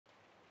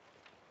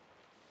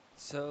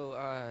So,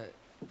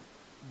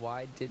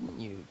 why didn't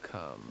you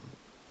come?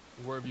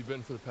 Where have you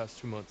been for the past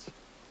 2 months?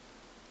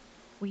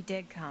 We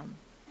did come.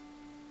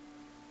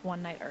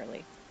 One night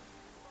early.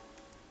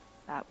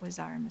 That was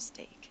our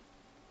mistake.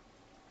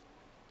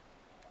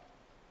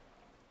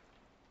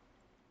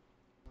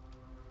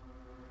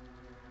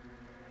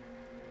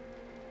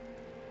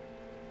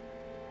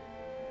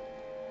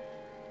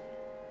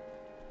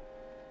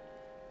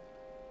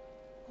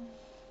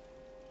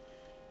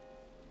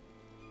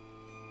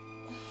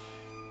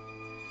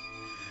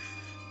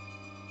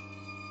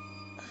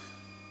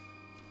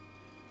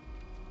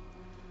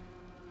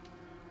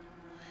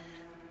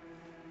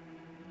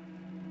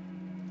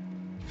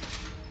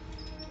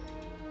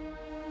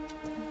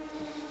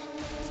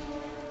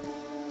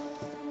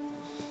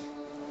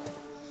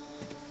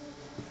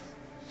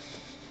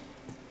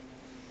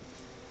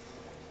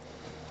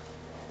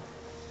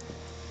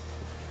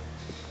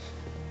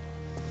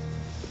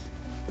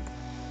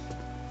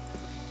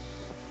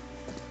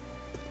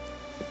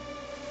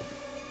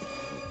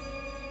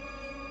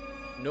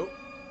 Nope.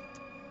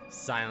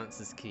 Silence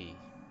is key.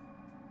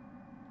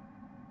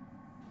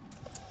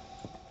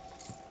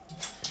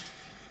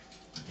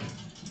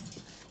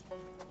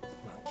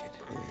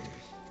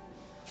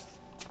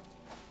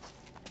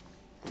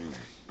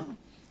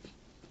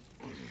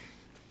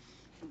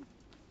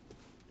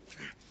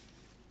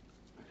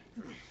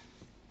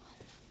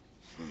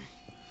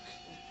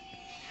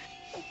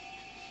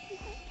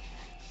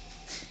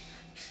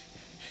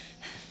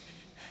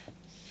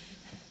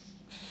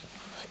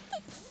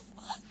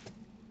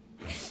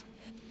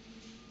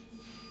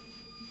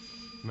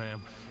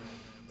 Ma'am,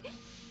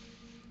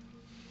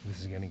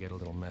 this is gonna get a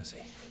little messy.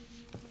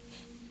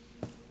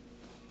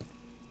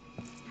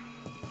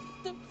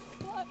 The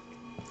fuck?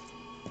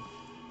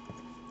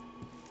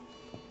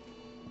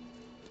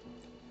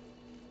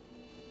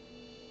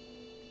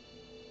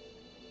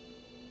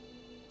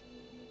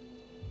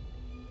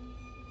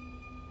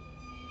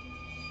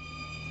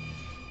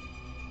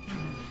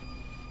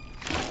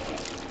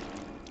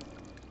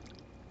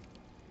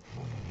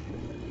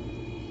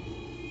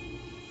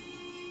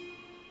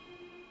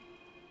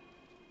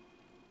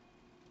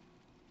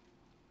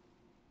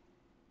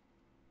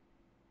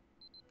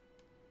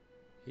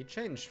 He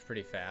changed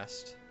pretty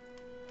fast.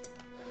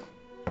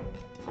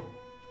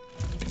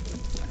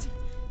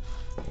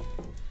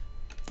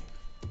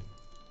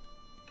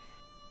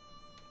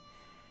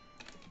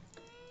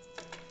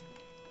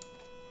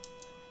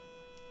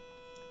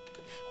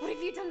 What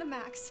have you done to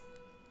Max?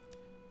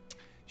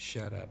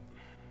 Shut up.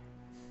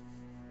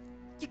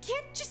 You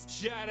can't just...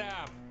 Shut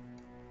up!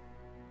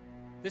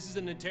 This is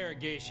an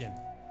interrogation.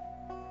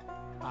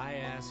 I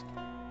ask,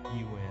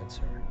 you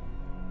answer.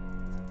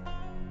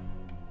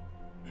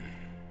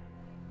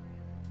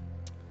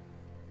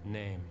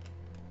 Name.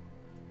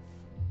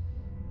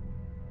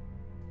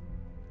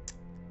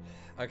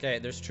 Okay,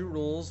 there's two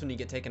rules when you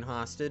get taken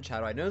hostage. How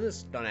do I know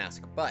this? Don't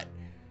ask. But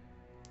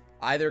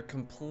either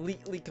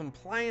completely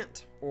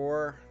compliant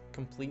or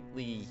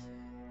completely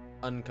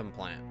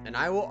uncompliant. And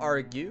I will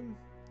argue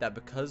that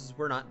because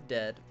we're not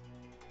dead,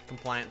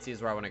 compliancy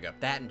is where I want to go.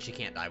 That and she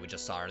can't die. We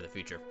just saw her in the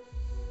future.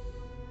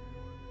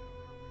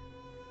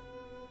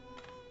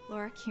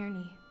 Laura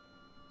Kearney.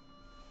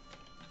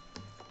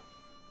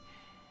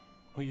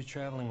 Who are you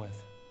traveling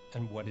with?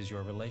 And what is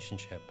your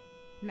relationship?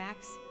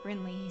 Max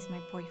Brinley, he's my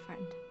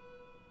boyfriend.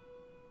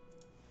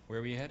 Where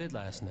were you headed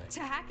last night?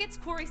 To Hackett's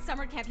Quarry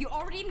summer camp. You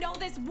already know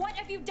this. What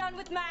have you done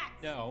with Max?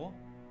 No.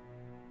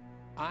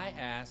 I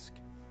ask,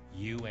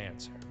 you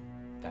answer.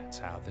 That's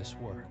how this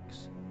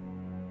works.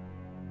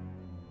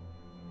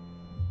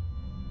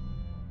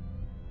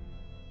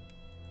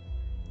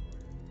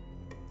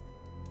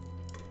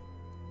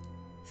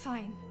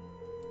 Fine.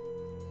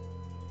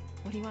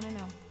 What do you want to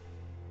know?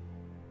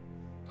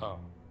 Oh.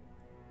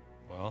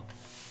 Well.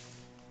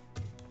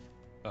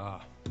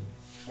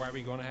 Why were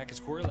you going to Hackett's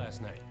Quarry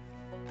last night?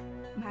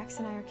 Max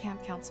and I are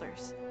camp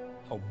counselors.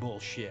 Oh,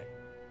 bullshit.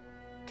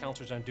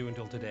 Counselors aren't due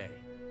until today.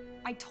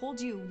 I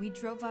told you, we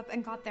drove up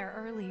and got there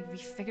early. We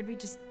figured we'd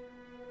just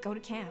go to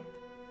camp.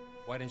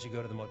 Why didn't you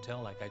go to the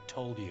motel like I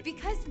told you?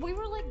 Because we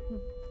were like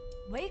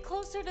way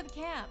closer to the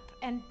camp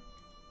and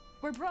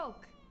we're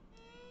broke.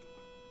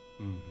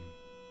 Mm-hmm.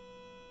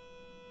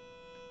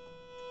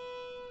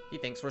 He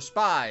thinks we're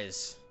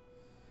spies.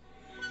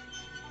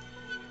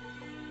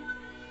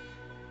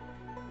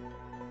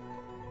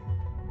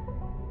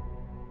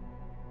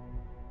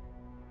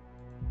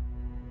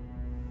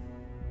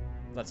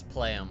 Let's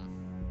play him.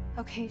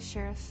 Okay,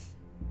 Sheriff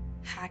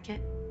Hackett.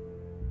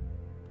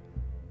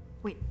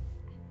 Wait,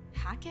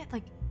 Hackett?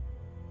 Like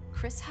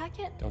Chris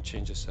Hackett? Don't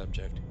change the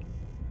subject.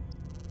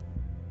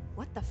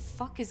 What the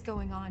fuck is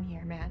going on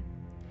here, man?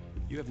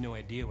 You have no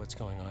idea what's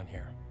going on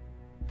here.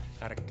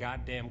 Not a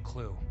goddamn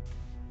clue.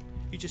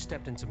 You just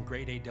stepped in some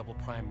grade A double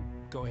prime,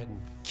 go ahead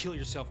and kill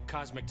yourself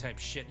cosmic type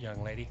shit,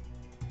 young lady.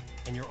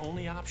 And your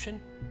only option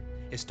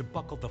is to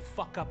buckle the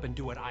fuck up and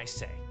do what I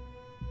say.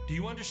 Do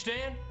you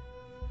understand?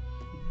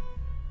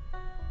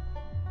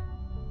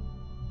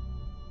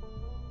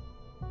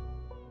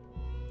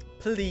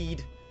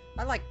 Plead.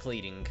 I like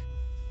pleading.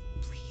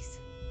 Please.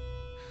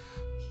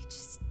 You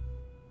just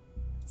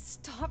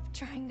stop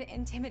trying to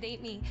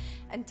intimidate me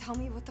and tell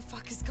me what the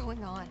fuck is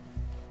going on.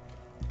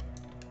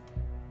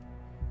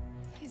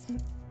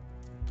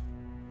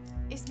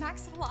 Is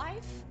Max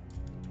alive?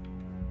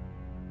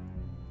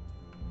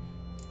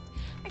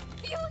 I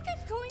feel like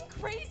I'm going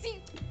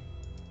crazy.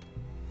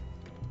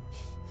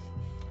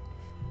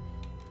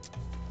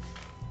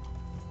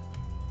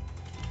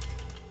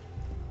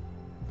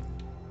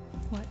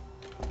 What?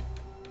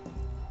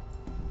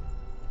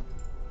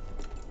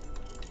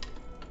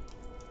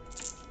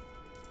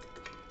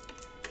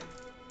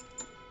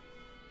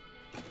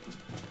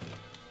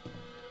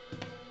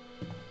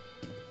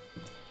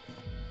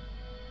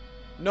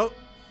 Nope.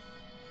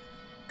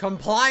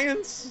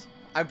 Compliance?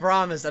 I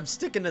promise, I'm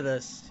sticking to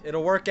this.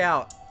 It'll work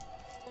out.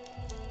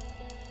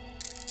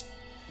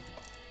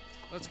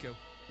 Let's go.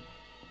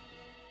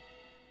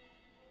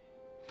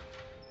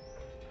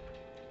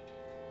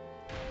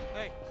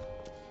 Hey.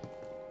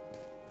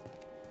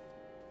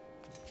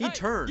 He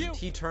turned.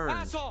 He turned.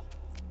 Asshole!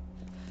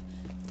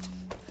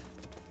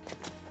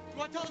 You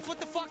wanna tell us what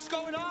the fuck's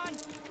going on?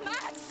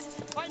 Max!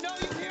 I know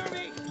you hear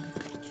me!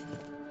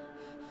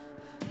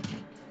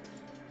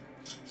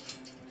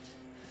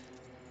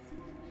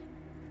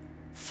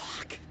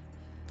 Fuck.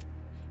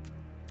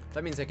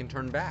 That means I can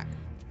turn back.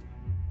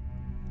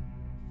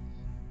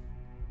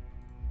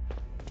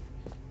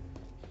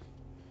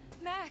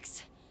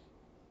 Max!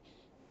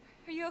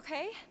 Are you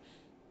okay?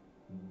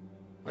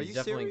 Are He's you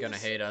definitely serious?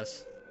 gonna hate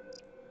us.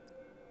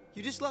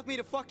 You just left me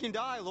to fucking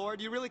die, Laura.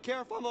 Do you really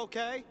care if I'm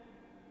okay?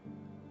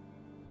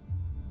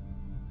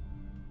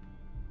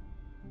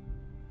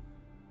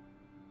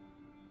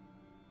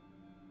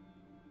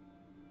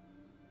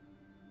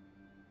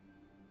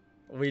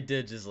 We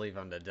did just leave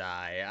him to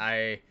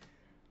die.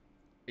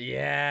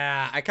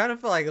 Yeah, I kind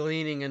of feel like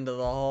leaning into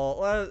the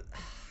whole. Well,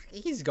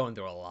 he's going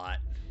through a lot.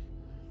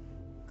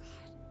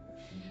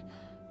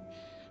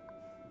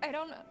 I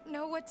don't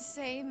know what to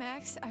say,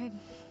 Max.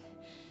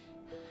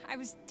 I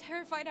was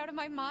terrified out of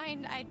my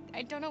mind.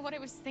 I don't know what I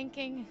was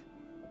thinking.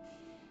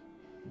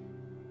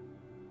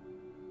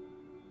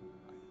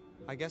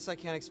 I guess I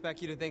can't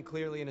expect you to think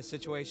clearly in a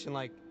situation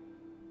like...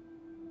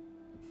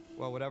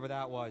 well, whatever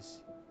that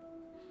was.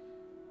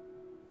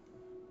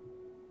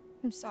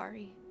 I'm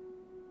sorry.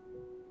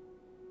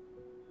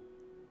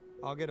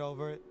 I'll get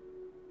over it.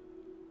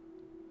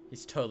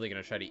 He's totally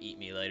gonna try to eat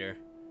me later.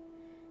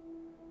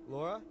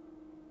 Laura,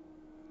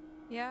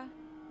 Yeah?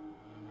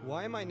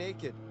 why am I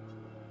naked?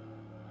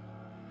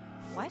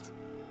 What?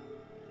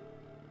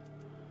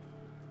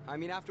 I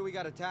mean, after we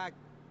got attacked,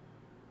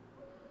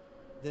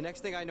 the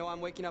next thing I know,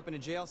 I'm waking up in a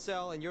jail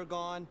cell and you're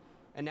gone,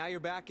 and now you're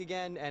back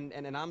again,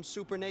 and I'm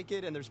super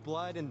naked, and there's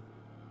blood and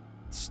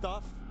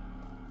stuff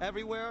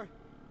everywhere.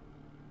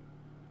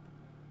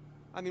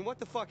 I mean, what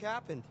the fuck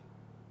happened?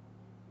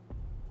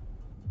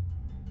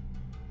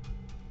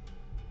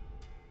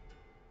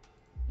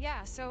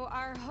 Yeah, so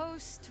our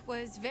host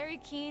was very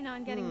keen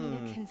on getting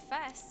me to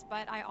confess,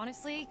 but I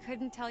honestly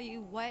couldn't tell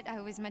you what I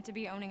was meant to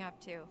be owning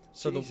up to.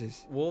 So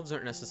Jesus. the wolves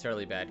aren't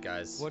necessarily bad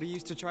guys. What he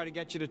used to try to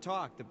get you to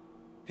talk? The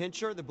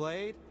pincher, the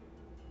blade?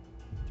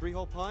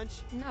 3-hole punch?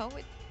 No,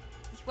 he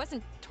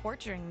wasn't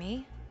torturing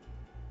me.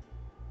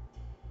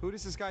 Who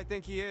does this guy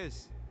think he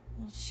is?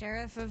 Well,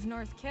 Sheriff of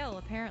North Kill,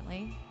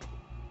 apparently.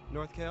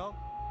 North Kill?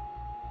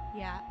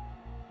 Yeah.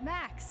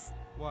 Max,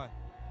 What?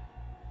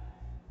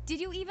 did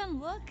you even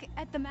look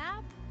at the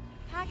map?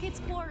 Hackett's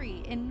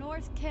Quarry in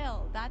North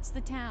Kill, that's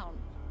the town.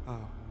 Oh.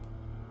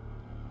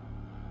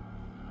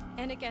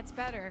 And it gets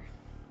better.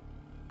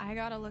 I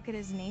gotta look at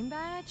his name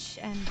badge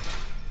and...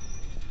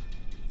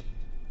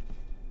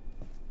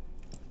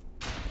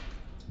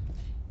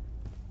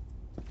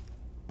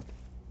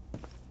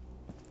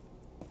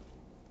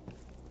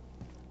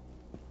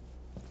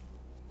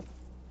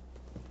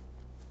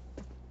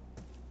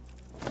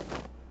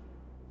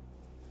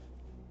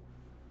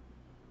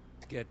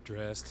 Get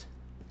dressed.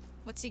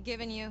 What's he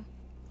giving you?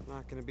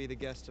 Not gonna be the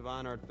guest of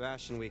honor at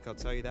Fashion Week, I'll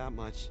tell you that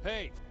much.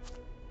 Hey!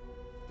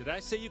 Did I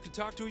say you could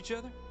talk to each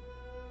other?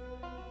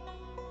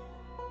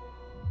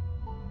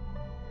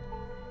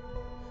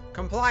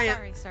 Compliant.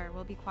 Sorry, sir,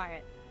 we'll be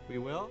quiet. We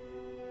will?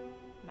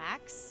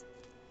 Max?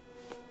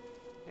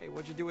 Hey,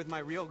 what'd you do with my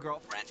real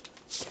girlfriend?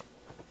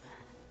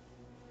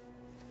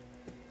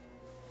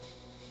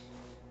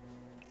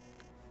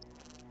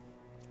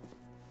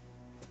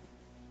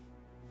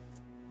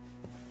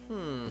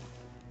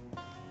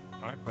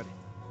 All right, buddy.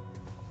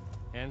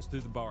 Hands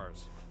through the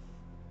bars.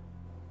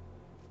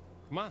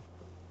 Come on.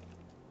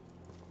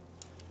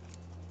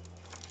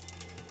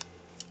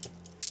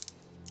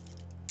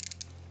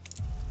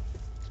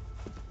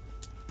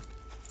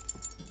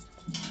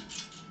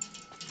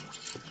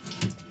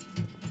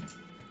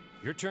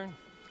 Your turn.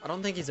 I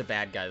don't think he's a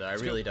bad guy though. I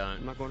Let's really go. I'm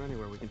don't. not going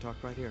anywhere, we can talk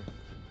right here.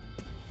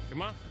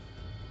 Come on.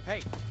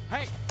 Hey!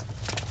 Hey!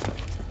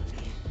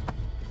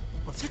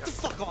 Let's get the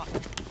fuck off!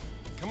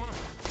 Come on.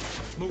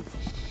 Move.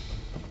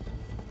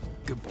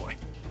 Good boy.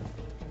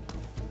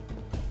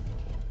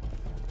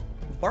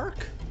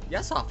 Bark.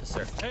 Yes,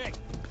 officer. Hey!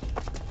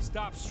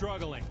 Stop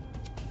struggling.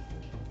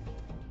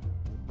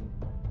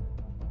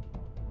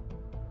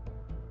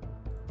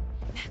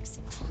 Max,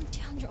 calm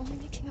down. You're only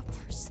making it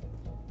worse.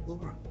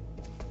 Laura,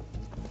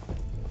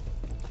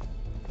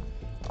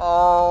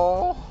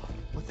 Oh.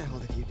 what the hell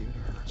did you do to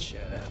her?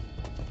 Shut up.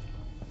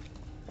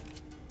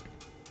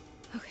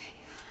 Okay.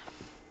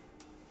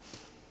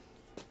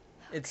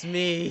 It's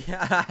me.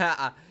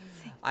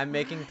 I'm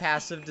making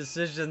passive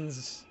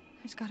decisions.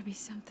 There's gotta be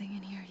something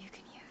in here you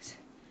can use.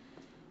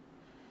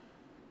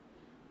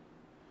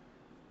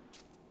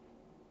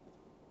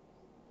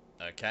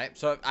 Okay,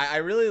 so I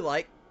really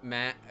like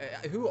Matt.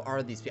 Who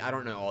are these people? I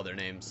don't know all their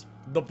names.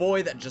 The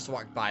boy that just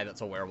walked by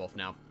that's a werewolf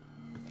now.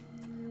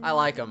 I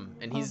like him,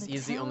 and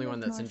he's the only one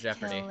that's in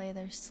jeopardy. Kill lay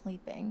there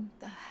sleeping.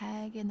 The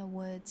hag in the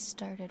woods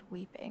started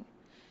weeping.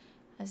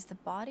 As the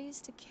bodies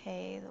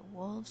decay, the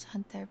wolves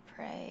hunt their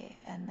prey,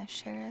 and the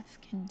sheriff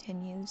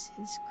continues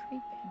his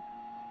creeping.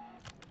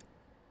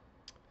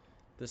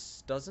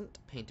 This doesn't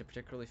paint a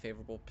particularly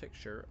favorable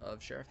picture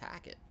of Sheriff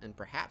Hackett, and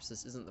perhaps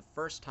this isn't the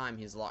first time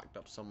he's locked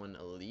up someone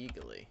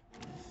illegally.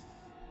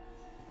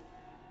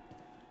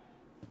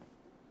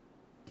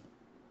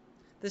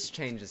 This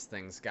changes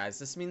things, guys.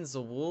 This means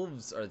the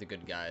wolves are the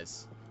good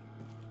guys.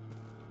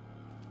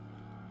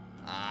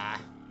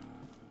 Ah.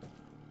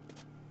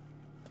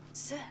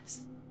 Sis.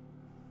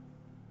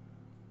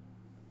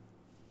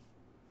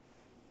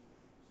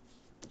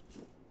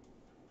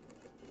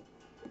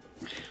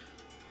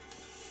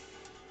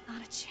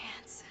 Not a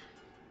chance.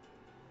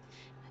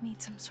 I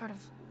need some sort of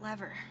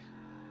lever.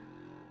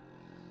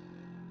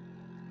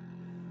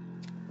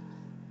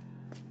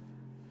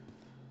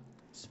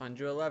 Just find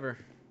you a lever.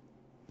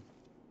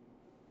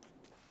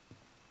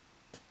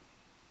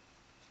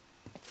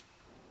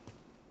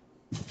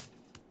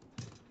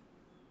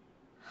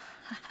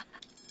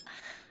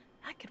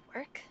 That could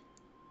work.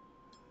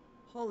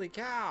 Holy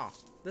cow!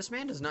 This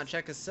man does not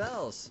check his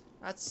cells.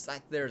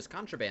 There's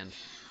contraband.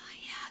 Oh,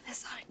 yeah,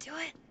 this ought to do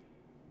it.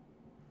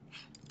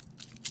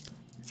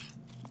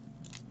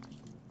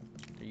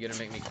 Are you gonna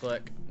make me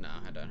click? No,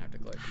 I don't have to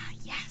click. Ah,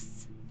 yes.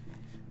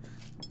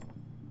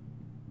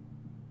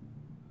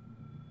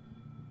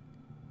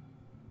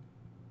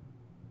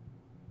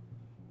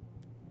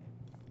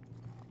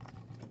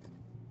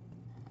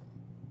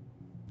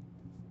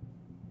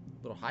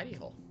 Little hidey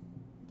hole.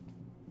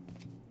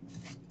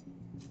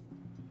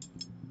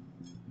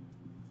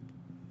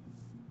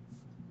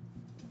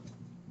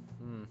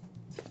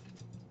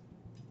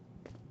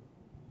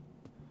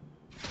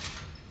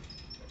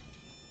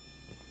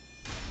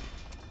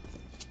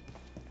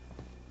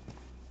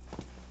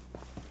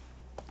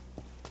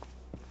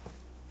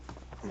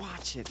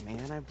 Watch it,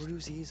 man. I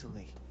bruise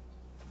easily.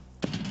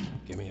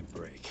 Give me a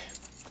break.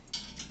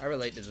 I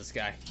relate to this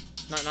guy.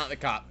 Not the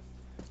cop.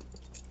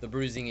 The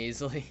bruising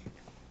easily.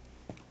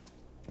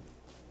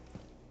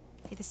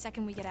 Hey, the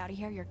second we get out of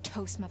here, you're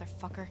toast,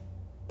 motherfucker.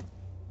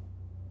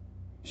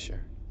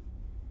 Sure.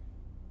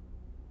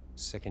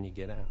 Second you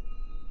get out.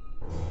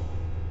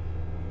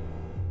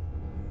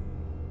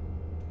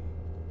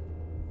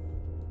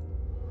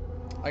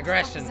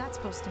 Aggression. What's that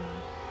supposed to mean?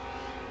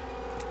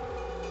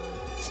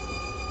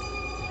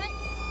 Hey!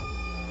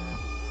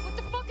 What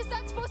the fuck is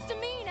that supposed to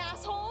mean,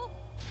 asshole?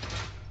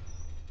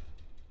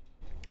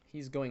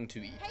 He's going to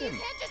eat Hey, you him.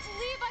 can't just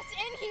leave us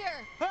in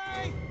here!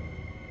 Hey!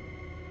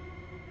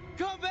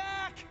 Come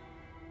back!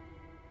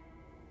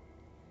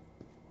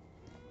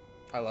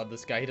 I love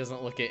this guy. He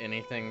doesn't look at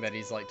anything that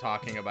he's like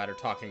talking about or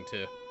talking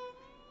to.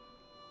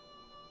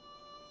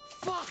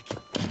 Fuck!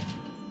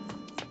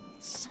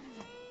 Son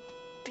of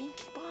a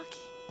binky bonky.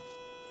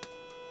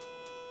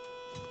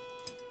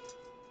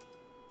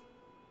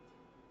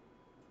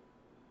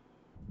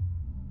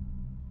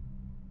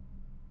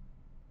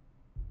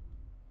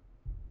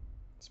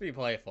 Let's be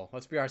playful.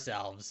 Let's be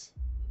ourselves.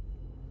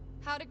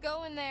 How'd it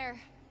go in there?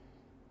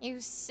 You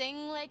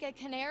sing like a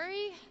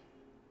canary?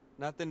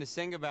 Nothing to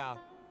sing about.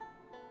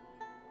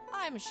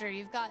 I'm sure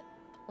you've got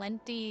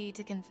plenty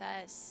to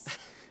confess.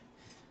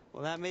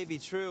 Well, that may be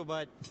true,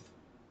 but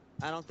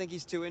I don't think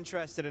he's too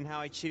interested in how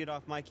I cheated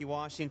off Mikey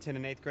Washington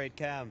in 8th grade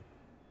chem.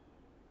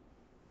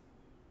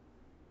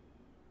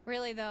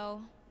 Really,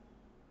 though?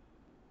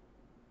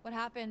 What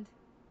happened?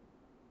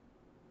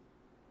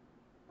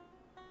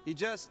 He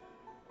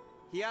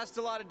asked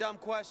a lot of dumb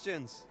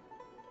questions.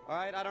 All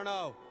right, I don't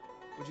know.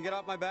 Would you get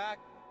off my back?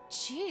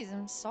 Jeez,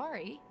 I'm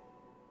sorry.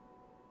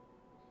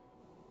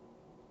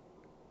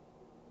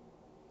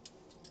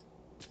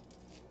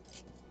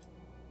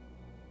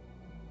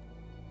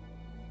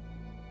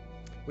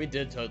 We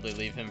did totally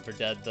leave him for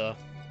dead, though.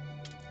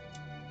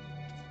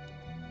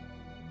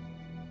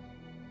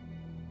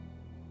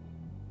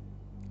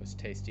 Those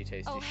tasty,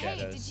 tasty Oh,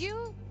 shadows. hey, did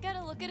you get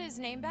a look at his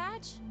name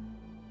badge?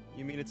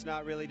 You mean it's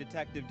not really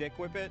Detective Dick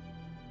Whippet?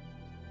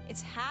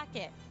 It's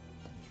Hackett.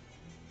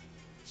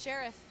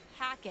 Sheriff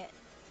Hackett.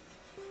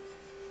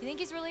 You think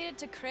he's related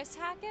to Chris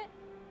Hackett?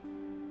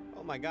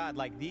 Oh my god,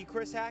 like the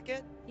Chris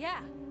Hackett?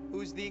 Yeah.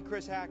 Who's the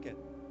Chris Hackett?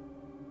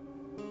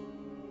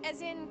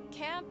 as in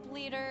camp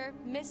leader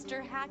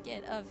Mr.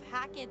 Hackett of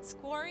Hackett's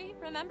Quarry,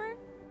 remember?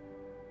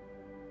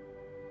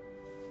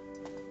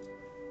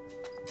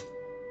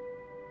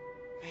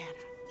 Man,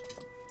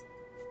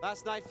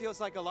 last night feels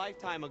like a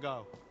lifetime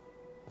ago.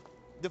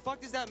 The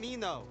fuck does that mean,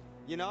 though?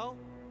 You know?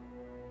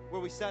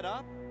 Where we set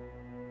up?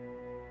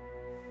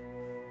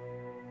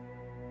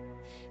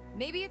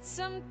 Maybe it's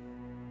some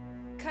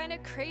kind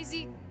of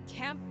crazy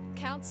camp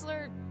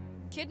counselor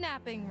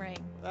kidnapping ring.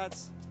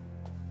 That's...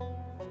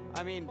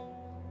 I mean...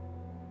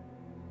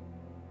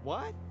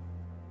 What?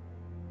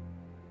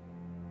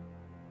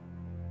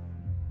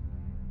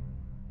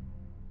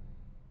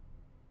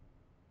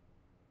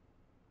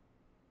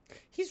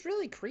 He's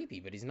really creepy,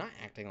 but he's not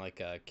acting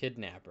like a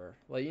kidnapper.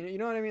 Like, you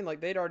know what I mean?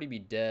 Like, they'd already be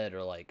dead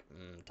or, like,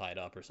 tied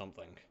up or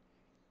something.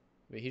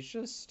 But he's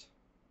just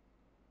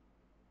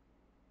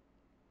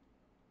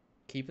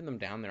keeping them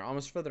down there,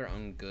 almost for their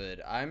own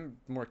good. I'm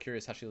more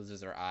curious how she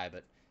loses her eye,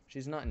 but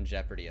she's not in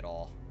jeopardy at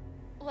all.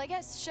 Well, I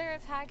guess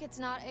Sheriff Hackett's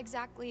not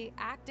exactly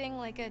acting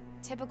like a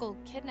typical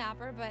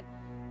kidnapper, but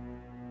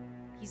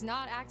he's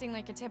not acting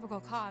like a typical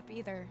cop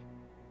either.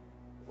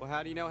 Well,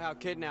 how do you know how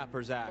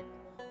kidnappers act?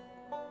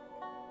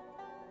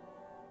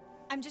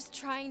 I'm just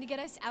trying to get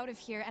us out of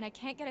here, and I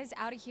can't get us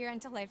out of here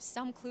until I have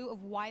some clue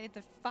of why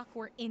the fuck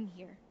we're in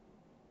here.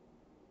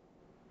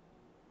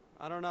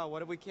 I don't know.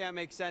 What if we can't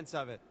make sense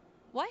of it?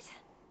 What?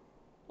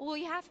 Well,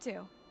 we have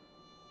to.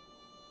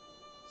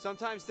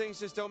 Sometimes things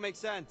just don't make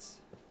sense.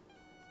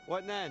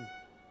 What then?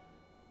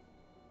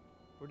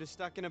 We're just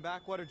stuck in a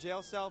backwater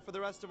jail cell for the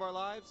rest of our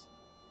lives?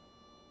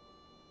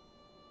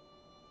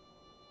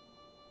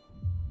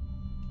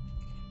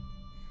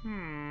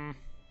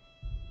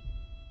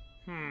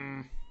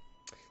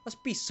 Let's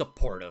be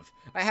supportive.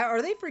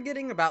 Are they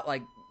forgetting about,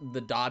 like,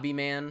 the Dobby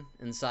man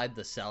inside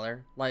the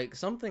cellar? Like,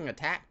 something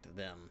attacked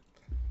them.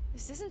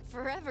 This isn't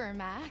forever,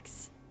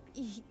 Max.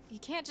 You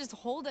can't just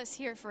hold us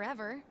here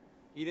forever.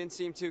 You didn't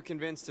seem too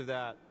convinced of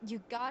that.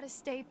 You gotta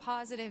stay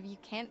positive. You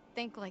can't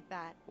think like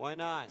that. Why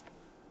not?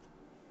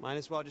 Might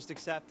as well just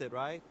accept it,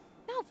 right?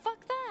 No, fuck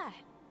that.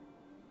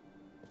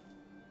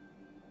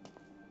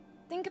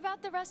 Think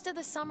about the rest of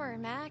the summer,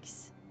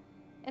 Max.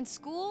 And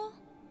school?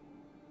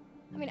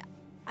 I mean,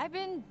 I've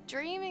been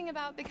dreaming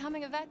about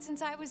becoming a vet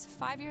since I was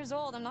 5 years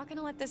old. I'm not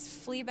gonna let this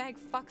fleabag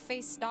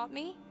fuckface stop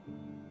me.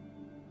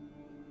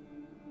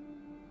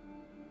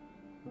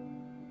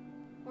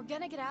 We're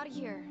gonna get out of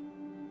here.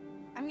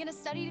 I'm gonna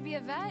study to be a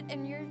vet,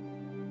 and you're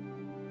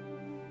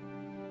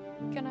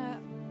gonna,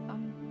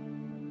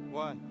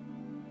 What?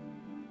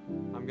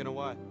 I'm gonna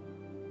what?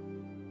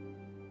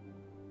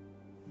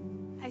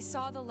 I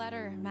saw the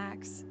letter,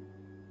 Max.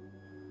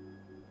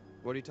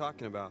 What are you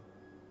talking about?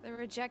 The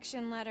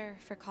rejection letter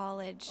for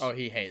college. Oh,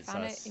 he hates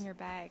Found us. it in your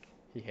bag.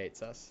 He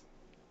hates us.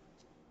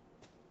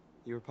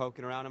 You were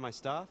poking around in my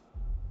stuff?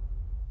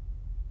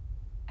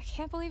 I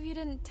can't believe you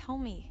didn't tell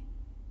me.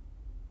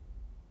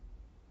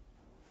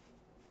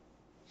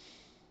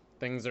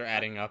 Things are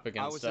adding up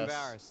against us. I was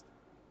embarrassed.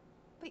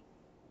 But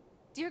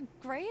your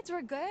grades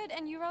were good,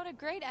 and you wrote a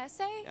great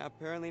essay? Yeah,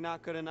 apparently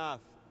not good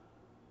enough.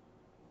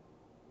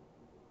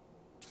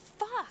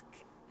 Fuck!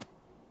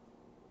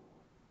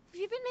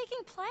 You've been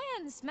making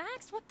plans,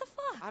 Max. What the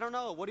fuck? I don't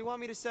know. What do you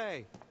want me to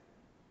say?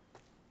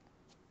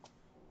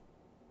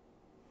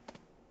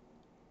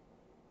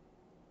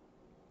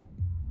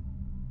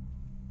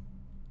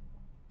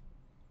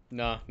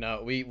 No,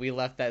 we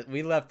left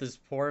this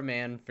poor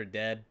man for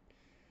dead.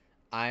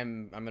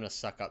 I'm gonna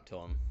suck up to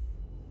him.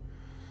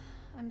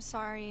 I'm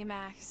sorry,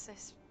 Max.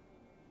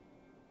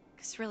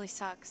 This really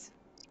sucks.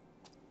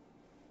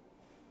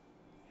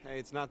 Hey,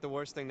 it's not the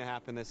worst thing to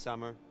happen this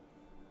summer.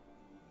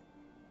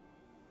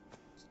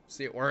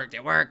 See, it worked.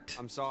 It worked.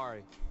 I'm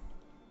sorry.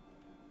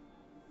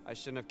 I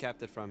shouldn't have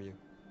kept it from you.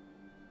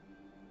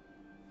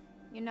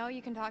 You know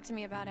you can talk to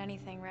me about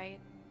anything, right?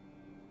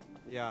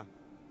 Yeah.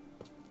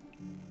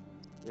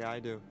 Yeah, I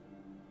do.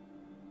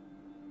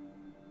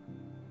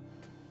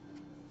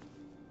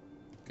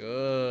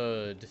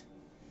 Good.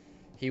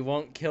 He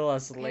won't kill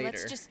us Okay, later.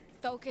 let's just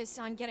focus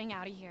on getting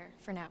out of here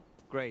for now.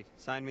 Great.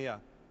 Sign me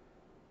up.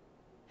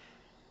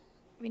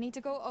 We need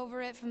to go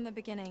over it from the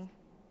beginning.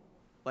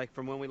 Like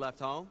from when we left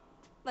home?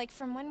 Like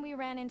from when we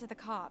ran into the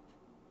cop.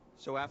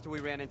 So after we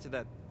ran into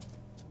that...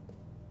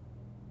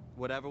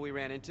 whatever we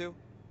ran into?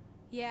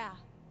 Yeah.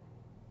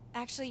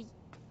 Actually,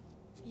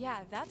 yeah,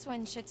 that's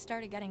when shit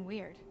started getting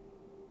weird.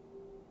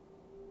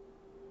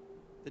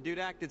 The dude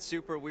acted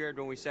super weird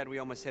when we said we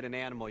almost hit an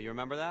animal. You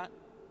remember that?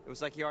 It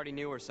was like he already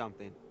knew or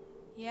something.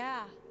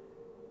 Yeah.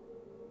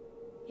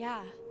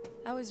 Yeah,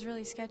 that was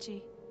really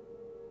sketchy.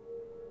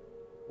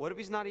 What if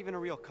he's not even a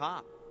real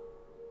cop?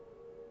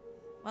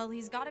 Well,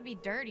 he's gotta be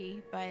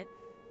dirty, but...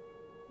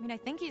 I mean, I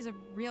think he's a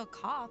real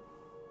cop.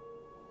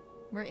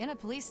 We're in a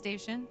police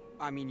station.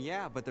 I mean,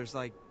 yeah, but there's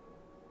like...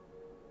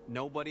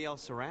 nobody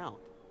else around.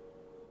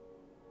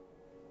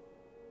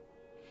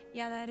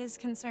 Yeah, that is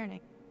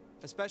concerning.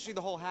 Especially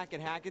the whole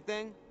Hackett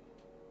thing.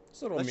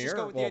 This little Let's mirror. just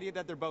go with well, the idea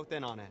that they're both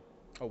in on it.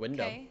 a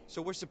window. Okay.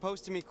 So we're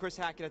supposed to meet Chris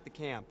Hackett at the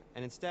camp,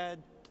 and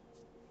instead...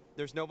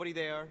 there's nobody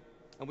there,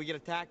 and we get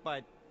attacked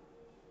by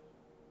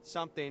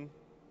something,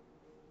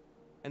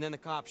 and then the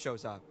cop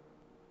shows up.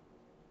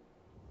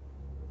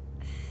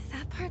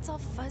 That part's all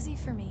fuzzy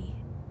for me.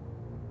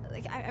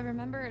 Like, I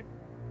remember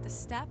the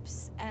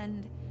steps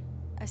and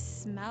a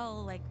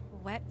smell like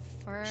wet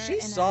fur. She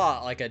and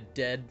saw like a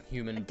dead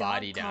human a dog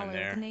body down collar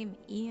there. with the name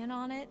Ian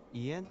on it.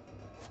 Ian?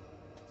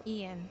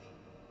 Ian.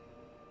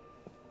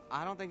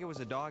 I don't think it was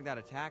a dog that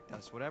attacked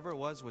us. Whatever it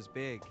was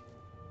big.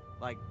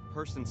 Like,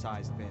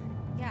 person-sized big.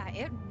 Yeah,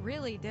 it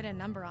really did a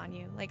number on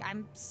you. Like,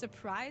 I'm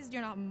surprised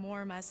you're not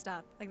more messed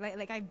up.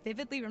 Like I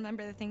vividly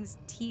remember the thing's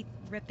teeth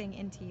ripping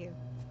into you.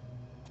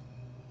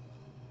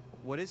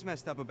 What is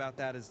messed up about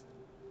that is,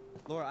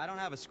 Laura, I don't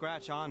have a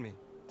scratch on me.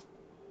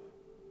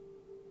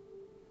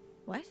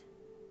 What?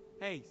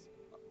 Hey,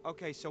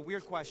 okay, so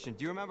weird question.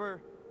 Do you remember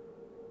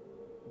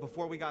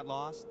before we got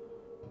lost?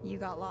 You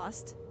got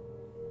lost?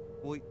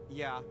 Well,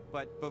 yeah,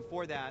 but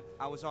before that,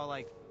 I was all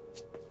like,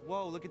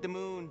 whoa, look at the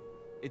moon.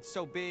 It's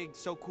so big,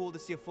 so cool to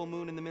see a full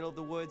moon in the middle of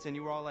the woods, and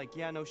you were all like,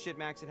 yeah, no shit,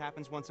 Max, it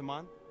happens once a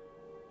month.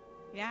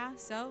 Yeah,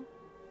 so?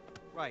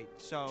 Right,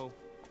 so,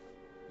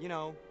 you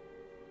know,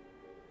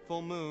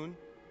 full moon.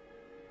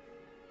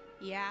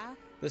 Yeah.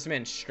 This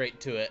man's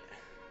straight to it.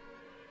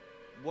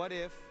 What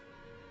if,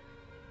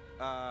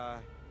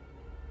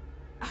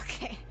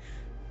 Okay.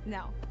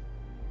 No.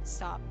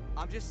 Stop.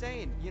 I'm just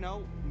saying, you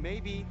know,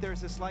 maybe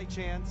there's a slight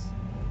chance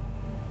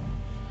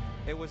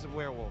it was a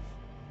werewolf.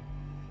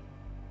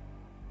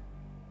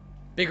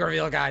 Big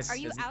reveal, guys. Are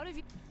you out of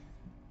your...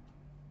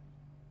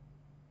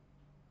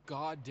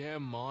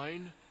 Goddamn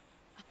mine?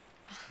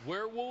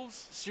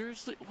 Werewolves?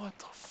 Seriously? What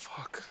the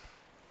fuck?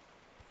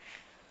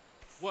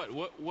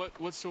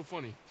 What's so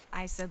funny?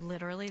 I said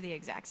literally the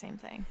exact same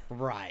thing.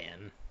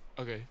 Ryan.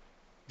 Okay.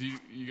 Do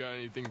you got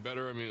anything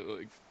better? I mean,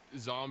 like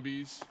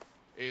zombies,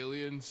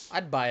 aliens,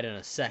 I'd buy it in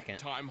a second.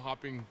 time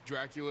hopping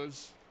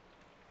Draculas.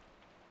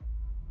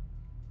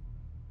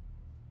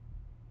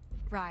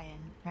 Ryan,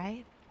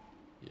 right?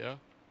 Yeah.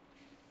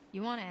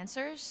 You want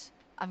answers?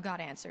 I've got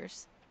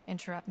answers.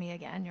 Interrupt me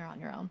again, you're on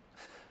your own.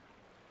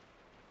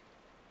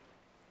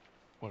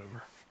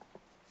 Whatever.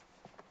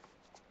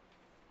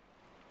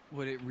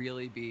 Would it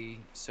really be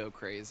so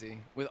crazy?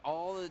 With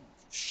all the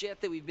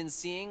shit that we've been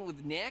seeing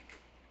with Nick?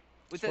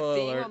 With that Spoiler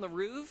thing alert. on the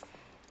roof?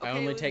 I Okay,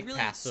 only it would take really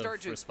passive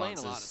start to explain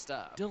a lot of responses.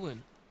 stuff. Dylan.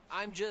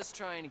 I'm just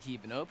trying to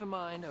keep an open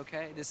mind,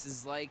 okay? This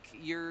is like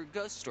your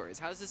ghost stories.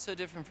 How is this so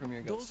different from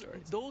your ghost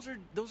stories? Those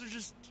are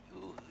just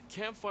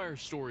campfire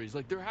stories.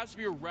 Like there has to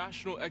be a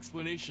rational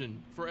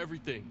explanation for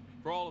everything,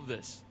 for all of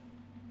this.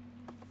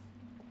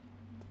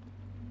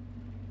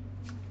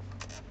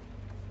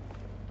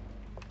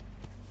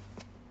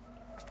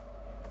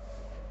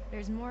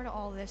 There's more to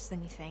all this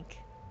than you think.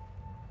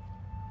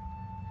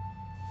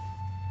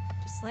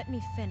 Just let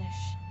me finish,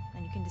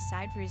 and you can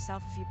decide for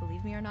yourself if you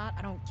believe me or not.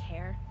 I don't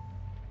care.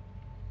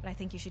 But I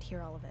think you should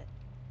hear all of it.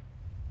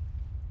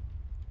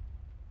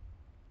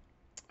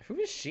 Who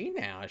is she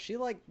now? Is she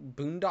like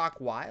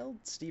Boondock Wild?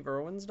 Steve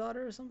Irwin's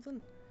daughter or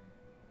something?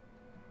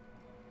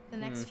 The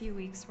next few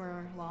weeks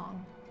were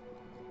long.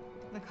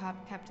 The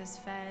cop kept us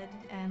fed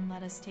and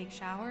let us take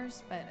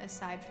showers, but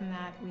aside from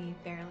that, we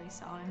barely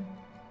saw him.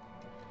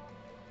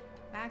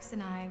 Max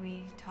and I,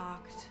 we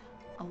talked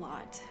a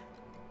lot.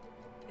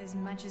 As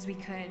much as we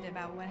could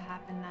about what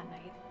happened that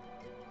night.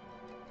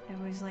 It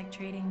was like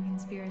trading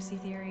conspiracy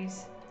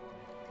theories.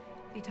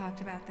 We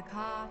talked about the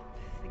cop,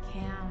 the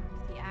camp,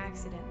 the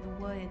accident,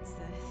 the woods,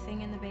 the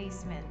thing in the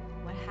basement,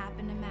 what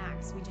happened to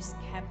Max. We just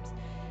kept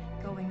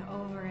going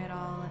over it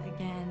all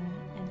again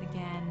and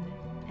again,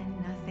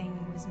 and nothing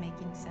was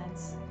making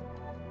sense.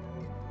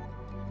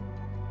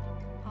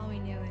 All we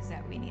knew is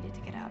that we needed to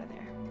get out of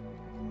there.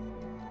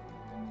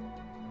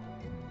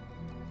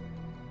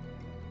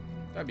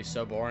 That'd be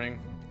so boring.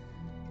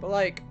 But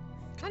like,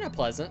 kind of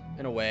pleasant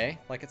in a way.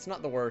 Like it's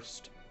not the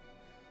worst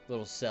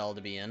little cell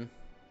to be in.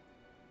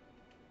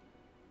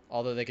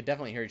 Although they could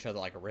definitely hear each other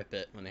like rip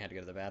it when they had to go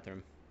to the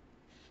bathroom.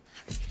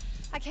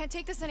 I can't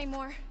take this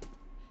anymore.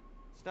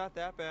 It's not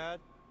that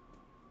bad.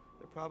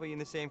 They're probably in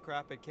the same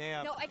crap at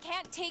camp. No, I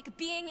can't take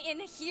being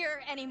in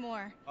here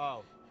anymore.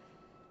 Oh.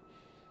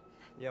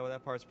 Yeah, well,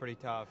 that part's pretty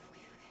tough.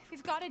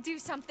 We've got to do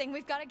something.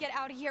 We've got to get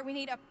out of here. We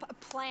need a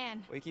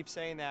plan. We keep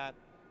saying that,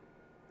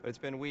 but it's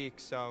been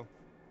weeks, so,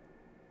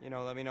 you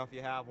know, let me know if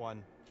you have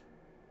one.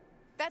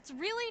 That's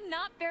really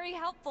not very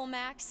helpful,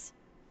 Max.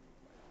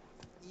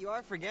 You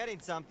are forgetting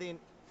something.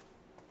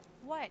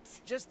 What?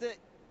 Just the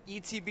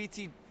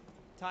itsy-bitsy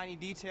tiny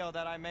detail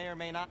that I may or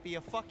may not be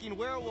a fucking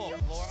werewolf,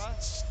 Laura.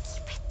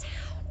 Keep it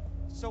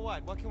down. So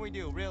what? What can we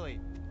do, really?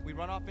 We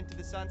run off into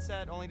the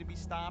sunset only to be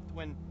stopped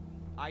when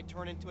I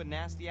turn into a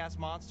nasty-ass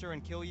monster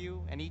and kill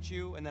you and eat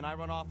you, and then I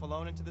run off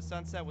alone into the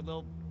sunset with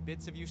little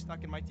bits of you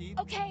stuck in my teeth?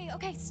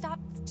 Okay, stop.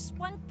 Just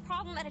one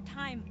problem at a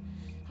time.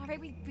 All right,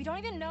 we don't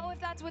even know if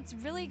that's what's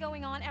really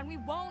going on, and we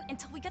won't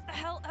until we get the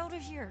hell out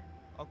of here.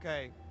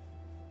 Okay.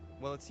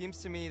 Well, it seems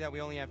to me that we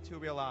only have two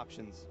real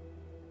options.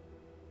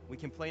 We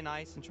can play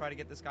nice and try to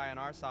get this guy on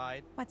our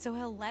side, What, so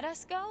he'll let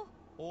us go?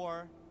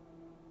 or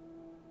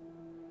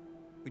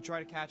We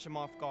try to catch him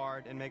off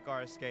guard and make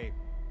our escape.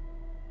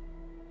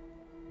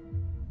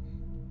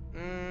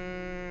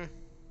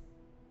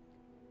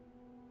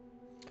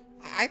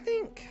 I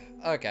think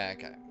okay.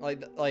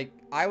 Like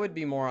I would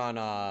be more on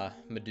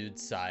my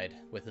dude's side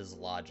with his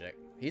logic.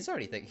 He's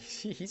already thinking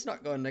he's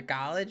not going to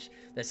college.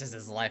 This is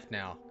his life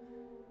now.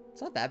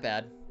 It's not that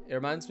bad. It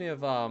reminds me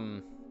of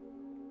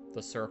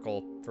the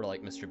circle for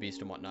like Mr.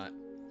 Beast and whatnot.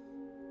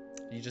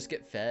 You just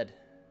get fed,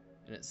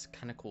 and it's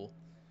kind of cool.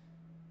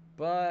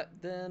 But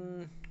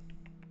then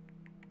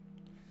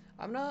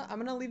I'm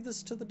gonna leave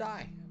this to the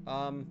die.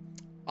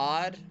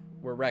 Odd,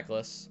 we're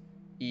reckless,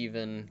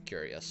 even,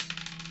 curious.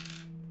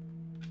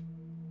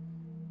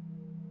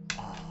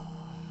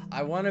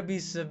 I want to be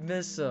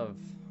submissive.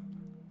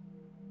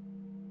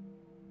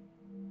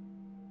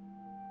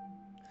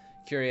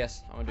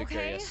 Curious. I want to do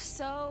Okay, curious.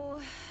 so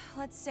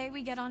let's say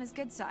we get on his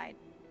good side.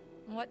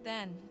 What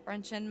then?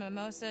 Brunch and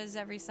mimosas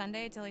every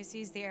Sunday till he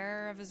sees the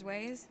error of his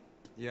ways?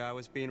 Yeah, I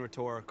was being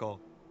rhetorical.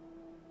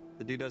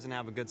 The dude doesn't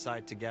have a good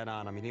side to get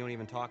on. I mean, he don't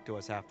even talk to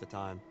us half the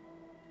time.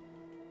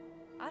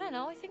 I don't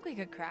know, I think we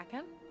could crack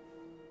him.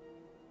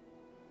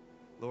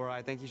 Laura,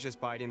 I think he's just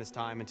biding his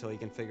time until he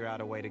can figure out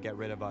a way to get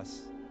rid of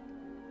us.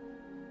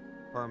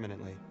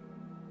 Permanently.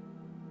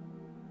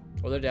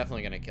 Well, they're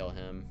definitely gonna kill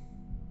him.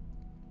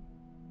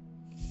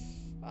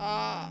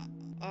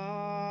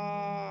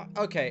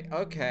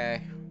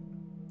 Okay.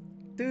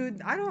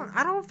 Dude, I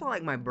don't feel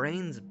like my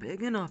brain's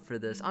big enough for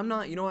this. I'm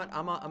not. You know what?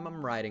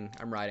 I'm writing.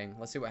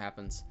 Let's see what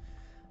happens.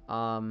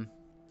 I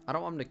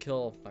don't want him to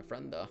kill my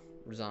friend though.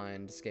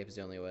 Resign. Escape is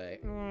the only way.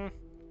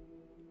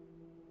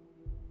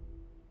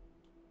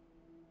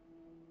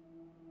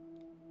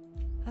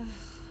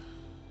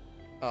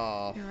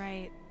 Oh, You're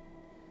right.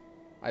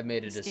 I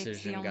made a Escape's the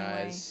decision, only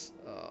guys.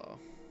 Oh,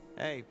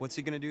 Hey, what's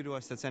he gonna do to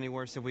us that's any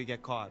worse if we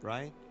get caught,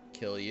 right?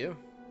 kill you.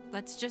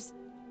 Let's just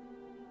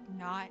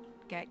not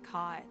get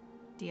caught.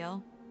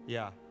 Deal?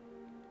 Yeah.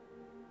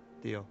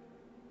 Deal.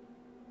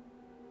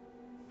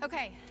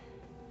 Okay.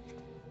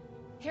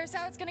 Here's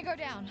how it's gonna go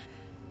down.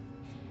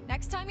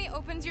 Next time he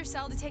opens your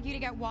cell to take you to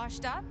get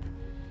washed up,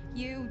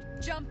 you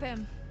jump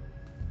him.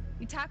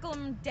 You tackle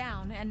him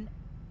down and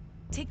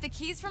take the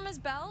keys from his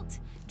belt,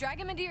 drag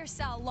him into your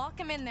cell, lock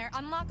him in there,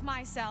 unlock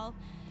my cell,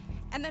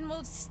 and then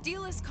we'll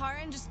steal his car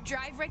and just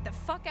drive right the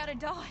fuck out of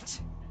Dodge.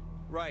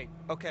 Right.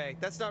 Okay.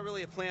 That's not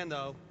really a plan,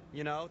 though.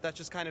 You know? That's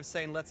just kind of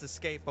saying let's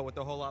escape, but with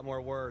a whole lot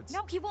more words.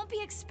 No, he won't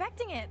be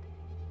expecting it.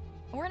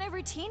 We're in a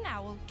routine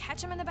now. We'll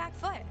catch him in the back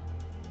foot.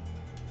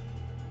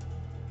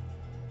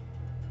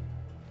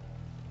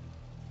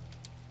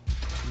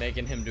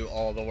 Making him do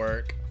all the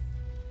work.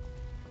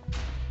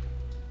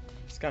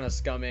 It's kind of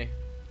scummy.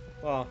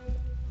 Well.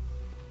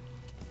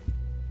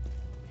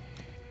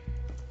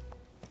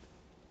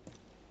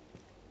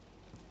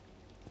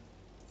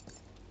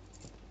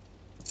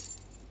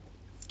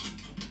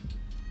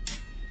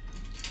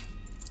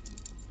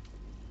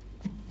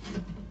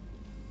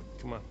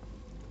 Come on.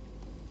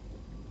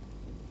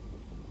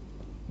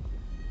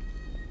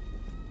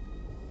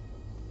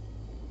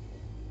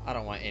 I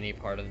don't want any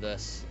part of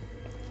this.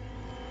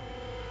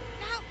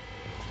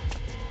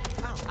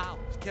 No! Ow, ow.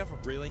 Careful.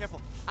 Really?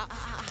 Careful.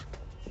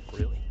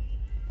 Really?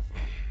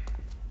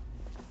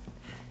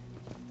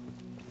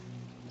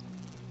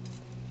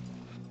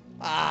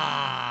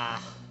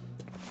 Ah!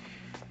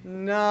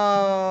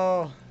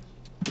 No!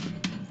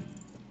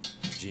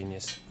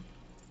 Genius.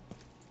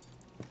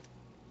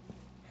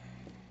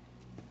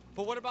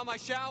 But what about my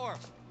shower?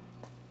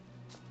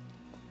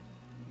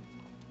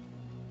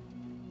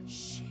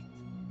 Shit.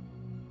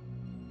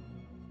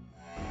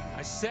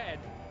 I said,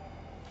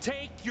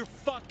 take your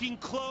fucking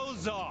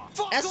clothes off.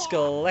 Fuck off!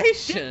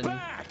 Escalation! Get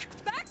back!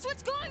 Max,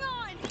 what's going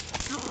on?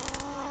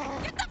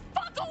 Get the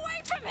fuck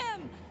away from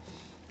him!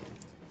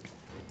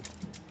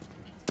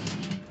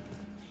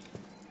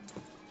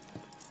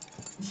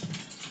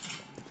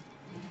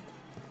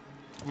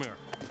 Come here.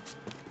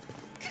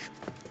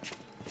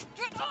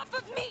 Get off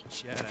of me!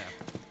 Shut up.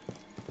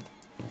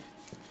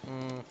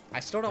 I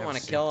still don't Have want a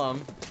to seat. kill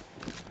him.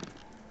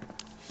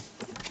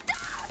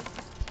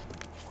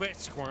 Quit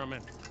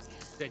squirming.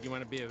 Said you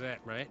want to be a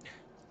vet, right?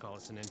 Call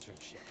us an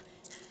internship.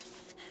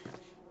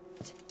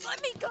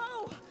 Let me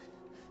go!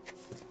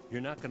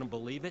 You're not gonna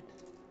believe it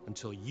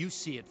until you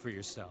see it for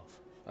yourself.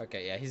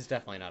 Okay, yeah, he's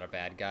definitely not a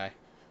bad guy.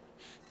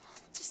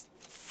 Just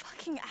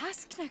fucking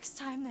ask next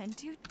time then,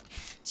 dude.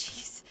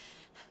 Jeez.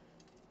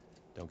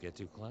 Don't get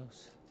too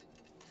close.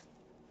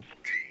 D,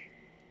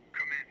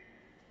 come in.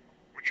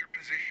 What's your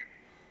position?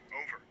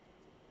 Over.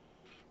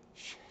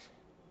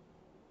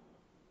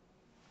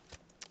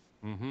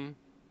 Mm-hmm.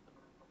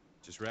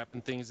 Just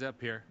wrapping things up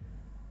here.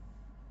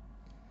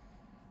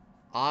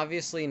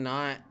 Obviously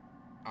not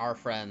our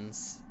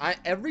friends.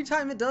 Every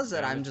time it does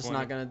that, I'm just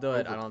not gonna do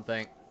it, I don't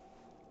think.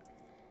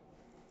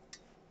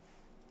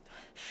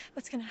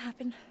 What's gonna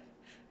happen?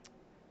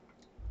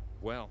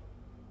 Well,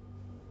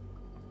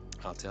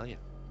 I'll tell you.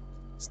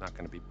 It's not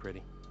gonna be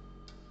pretty.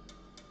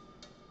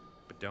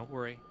 But don't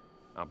worry.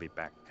 I'll be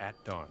back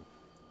at dawn.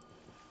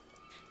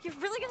 You're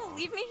really gonna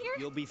leave me here?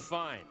 You'll be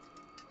fine.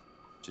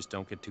 Just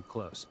don't get too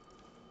close.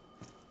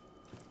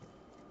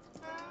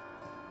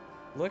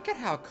 Look at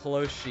how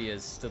close she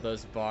is to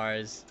those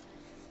bars.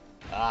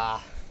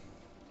 Ah.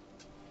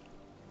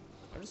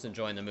 I'm just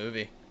enjoying the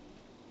movie.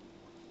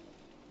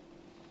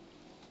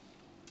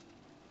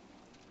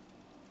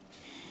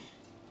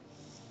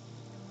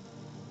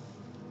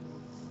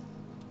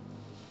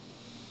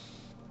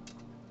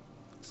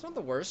 It's not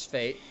the worst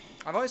fate.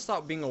 I've always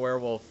thought being a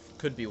werewolf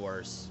could be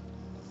worse.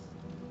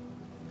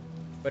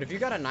 But if you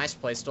got a nice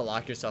place to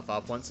lock yourself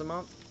up once a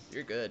month,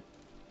 you're good.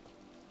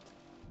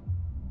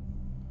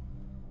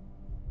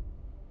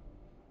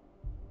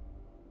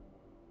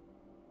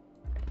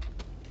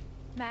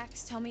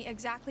 Max, tell me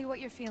exactly what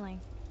you're feeling.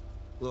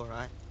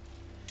 Laura,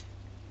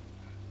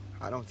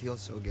 I don't feel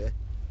so good.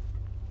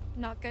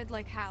 Not good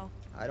like how?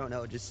 I don't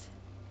know, just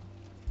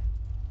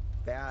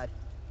bad.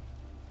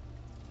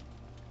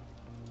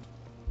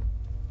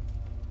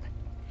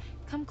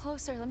 Come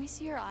closer, let me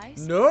see your eyes. I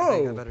think I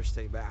No! better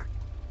stay back.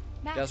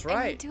 Max, That's I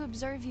right. need to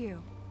observe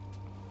you.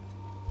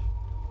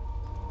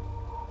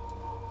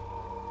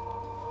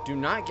 Do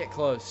not get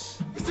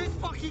close. Is this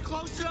fucking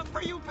close enough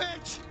for you,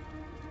 bitch?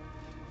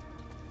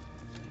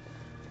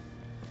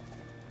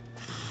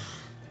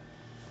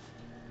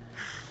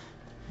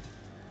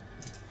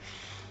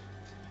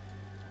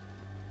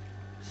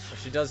 Well,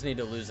 she does need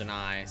to lose an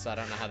eye, so I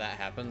don't know how that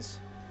happens.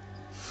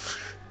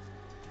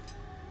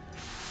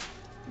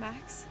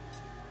 Max?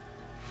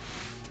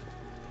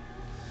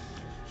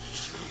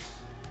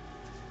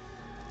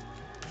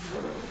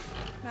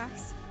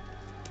 Max?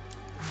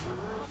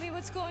 Tell me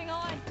what's going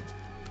on.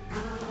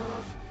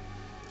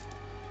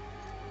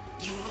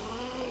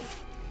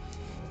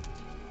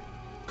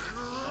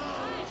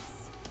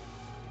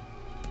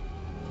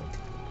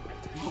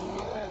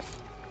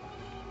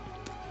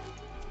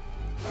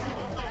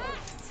 Max!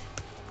 Max!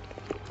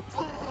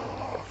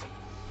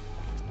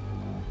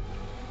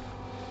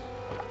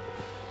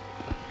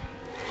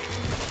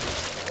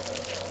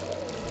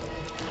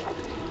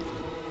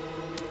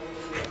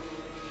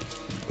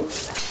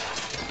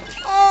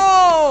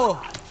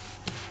 Oh!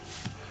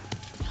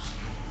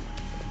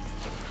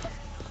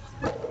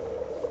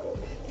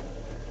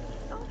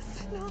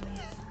 No.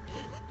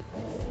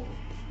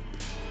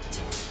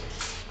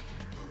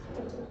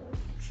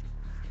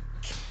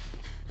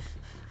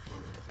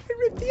 It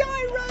ripped the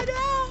eye right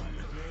out!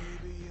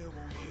 Maybe it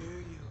won't hear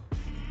you. You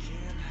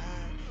can't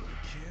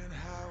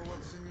hide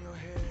what's in your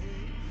head.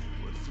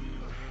 What's in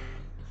your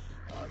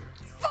head?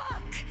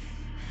 Fuck!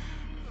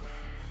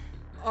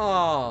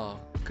 Oh,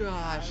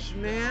 gosh,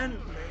 man.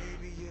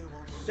 Maybe it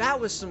won't see That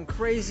was some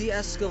crazy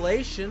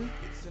escalation.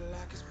 it's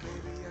like it's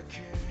baby I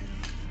can.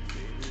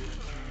 Baby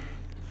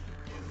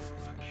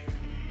I can.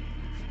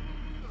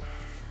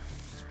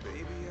 Baby I can.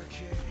 Baby I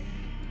can.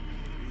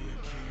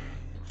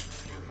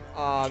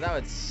 Oh, that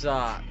would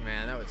suck,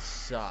 man. That would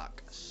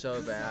suck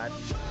so bad.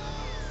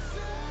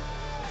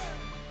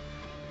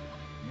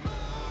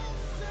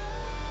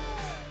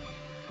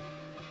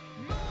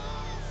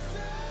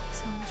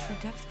 So much for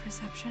depth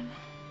perception.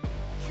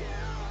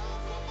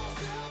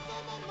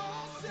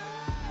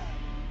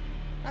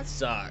 That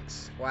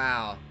sucks.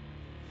 Wow.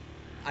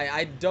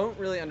 I don't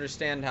really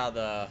understand how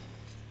the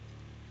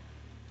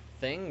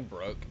thing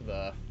broke,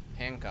 the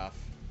handcuff.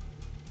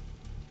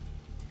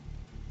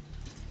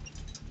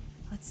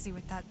 Let's see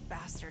what that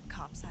bastard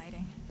cop's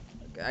hiding.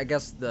 I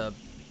guess the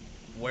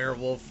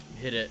werewolf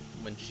hit it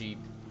when she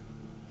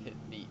hit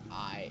the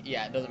eye.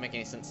 Yeah, it doesn't make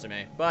any sense to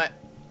me. But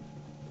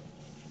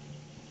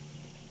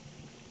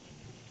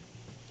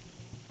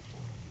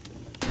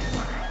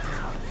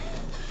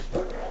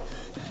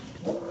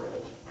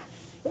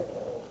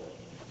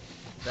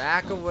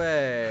back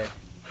away.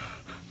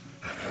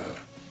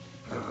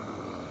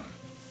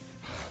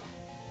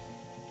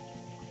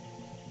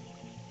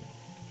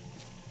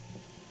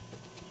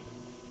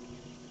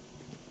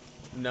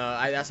 No,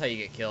 that's how you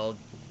get killed.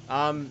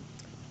 I'm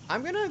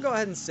gonna go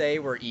ahead and say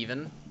we're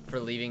even for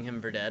leaving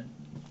him for dead.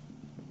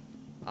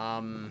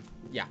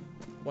 Yeah,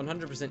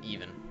 100%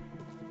 even.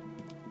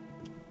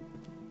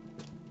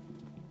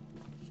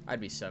 I'd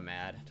be so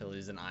mad to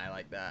lose an eye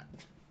like that.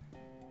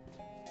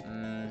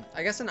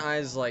 I guess an eye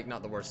is like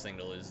not the worst thing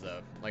to lose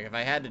though. Like if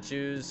I had to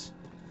choose,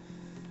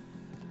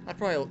 I'd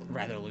probably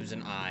rather lose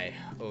an eye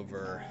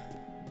over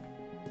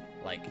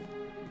like,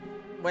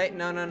 wait,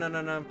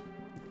 no.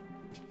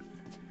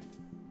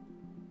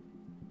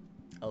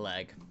 A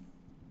leg.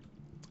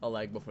 A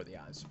leg before the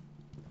eyes.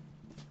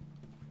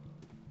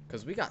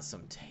 Because we got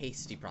some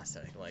tasty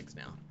prosthetic legs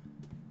now.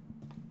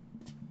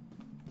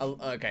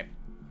 Okay.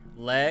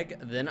 Leg,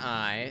 then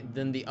eye,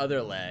 then the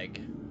other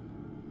leg.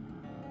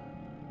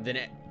 Then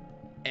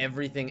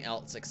everything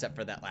else except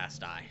for that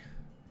last eye.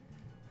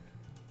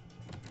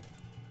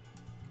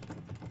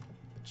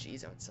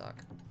 Jeez, that would suck.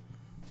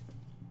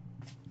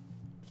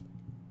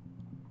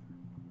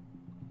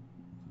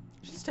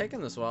 She's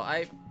taking this well.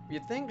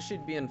 You'd think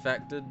she'd be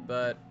infected,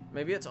 but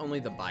maybe it's only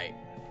the bite.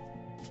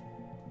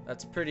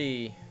 That's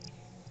pretty...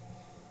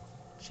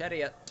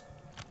 Chariot.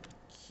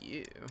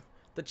 Cute.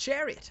 The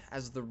chariot.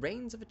 As the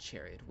reins of a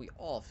chariot, we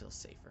all feel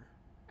safer.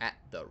 at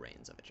the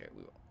reins of a chariot,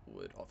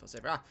 we would also say,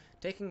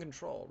 taking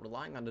control,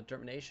 relying on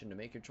determination to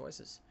make your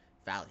choices.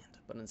 Valiant,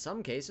 but in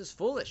some cases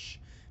foolish.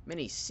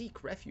 Many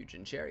seek refuge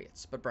in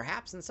chariots, but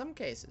perhaps in some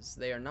cases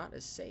they are not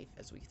as safe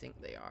as we think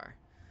they are.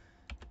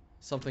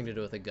 Something to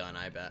do with a gun,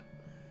 I bet.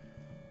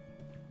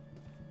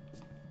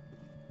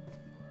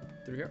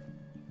 Through here?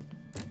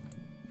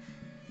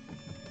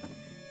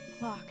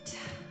 Locked.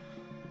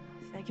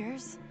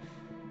 Figures.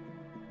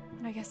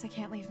 And I guess I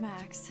can't leave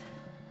Max.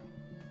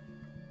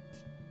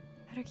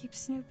 Better keep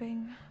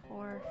snooping,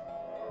 or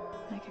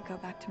I could go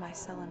back to my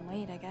cell and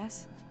wait, I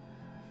guess.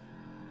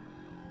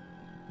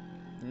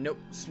 Nope,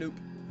 Snoop.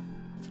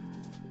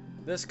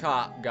 This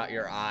cop got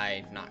your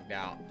eye knocked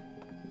out.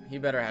 He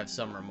better have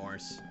some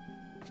remorse.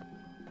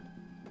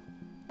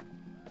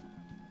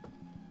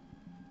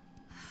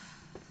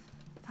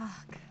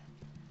 Fuck.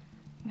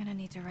 I'm gonna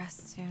need to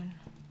rest soon.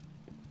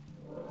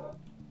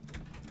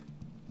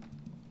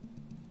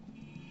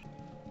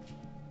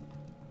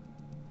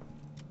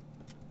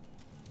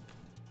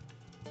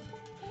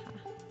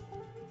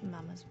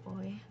 Mama's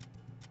boy.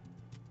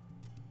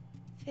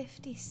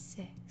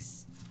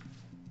 56.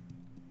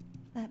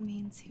 That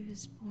means he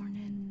was born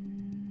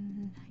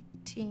in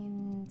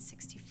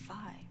 1965.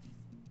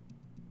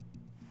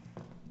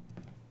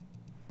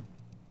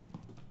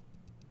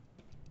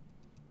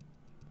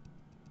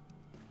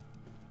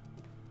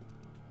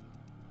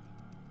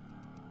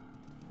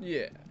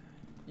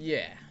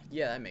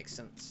 Yeah, that makes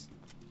sense.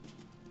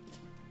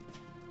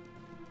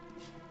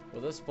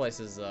 Well, this place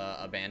is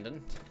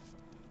abandoned.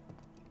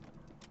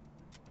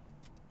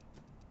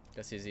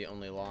 Guess he's the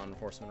only law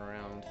enforcement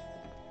around.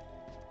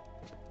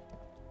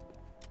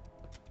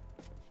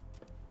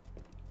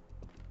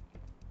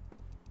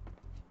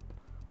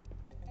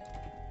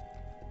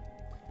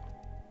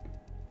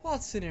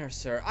 What's in here,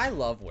 sir? I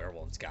love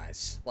werewolves,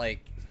 guys.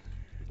 Like,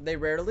 they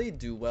rarely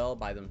do well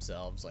by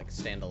themselves, like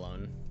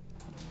standalone.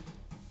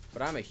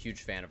 But I'm a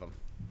huge fan of them.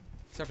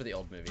 Except for the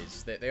old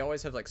movies. They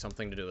always have like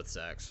something to do with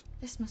sex.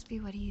 This must be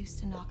what he used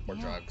to knock Or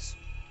me drugs.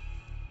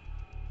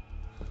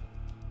 out.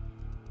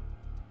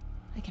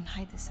 I can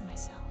hide this in my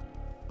cell.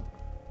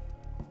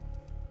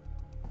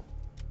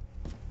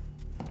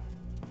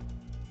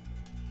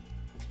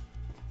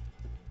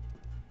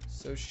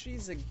 So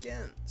she's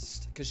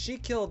against, because she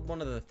killed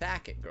one of the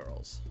Thackett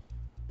girls.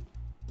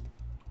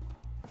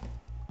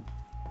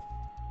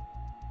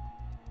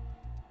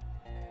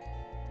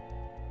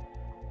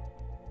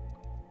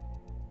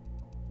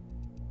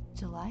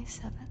 July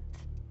 7th.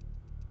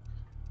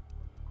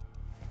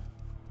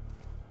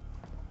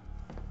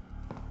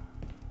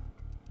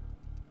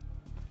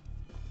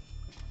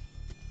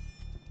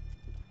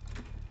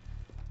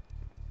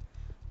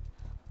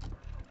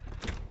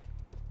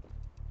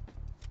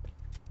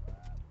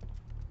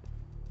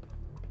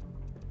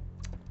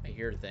 I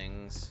hear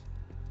things.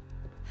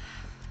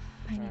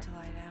 I need to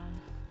lie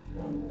down.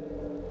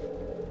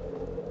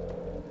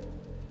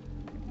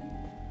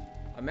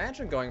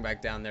 Imagine going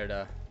back down there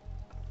to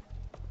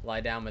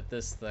lie down with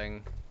this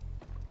thing.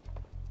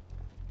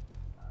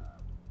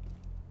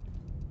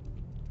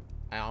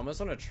 I almost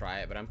want to try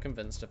it, but I'm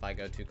convinced if I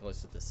go too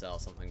close to the cell,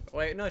 something...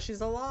 Wait, no, she's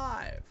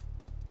alive!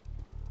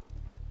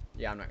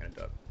 Yeah, I'm not gonna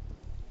do it.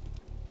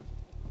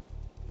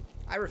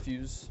 I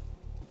refuse.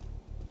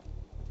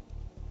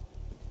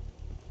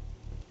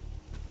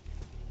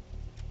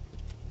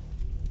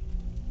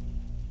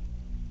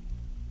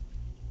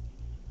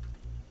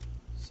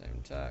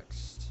 Same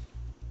text.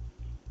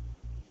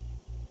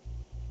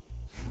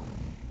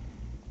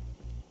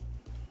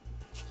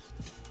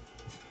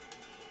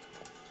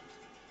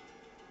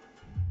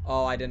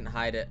 Oh, I didn't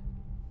hide it.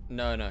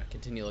 No,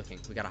 continue looking.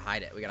 We gotta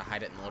hide it. We gotta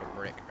hide it in the little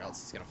brick, or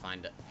else he's gonna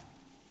find it.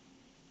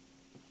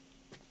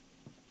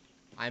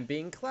 I'm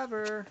being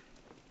clever.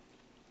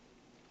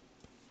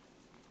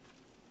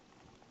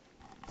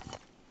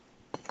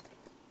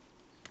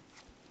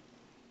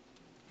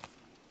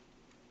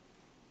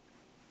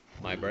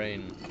 My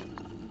brain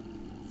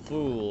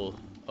full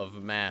of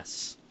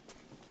mass.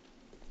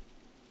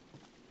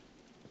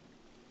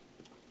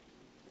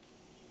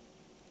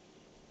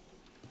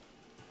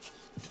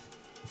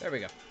 There we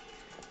go.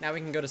 Now we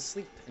can go to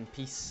sleep in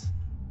peace.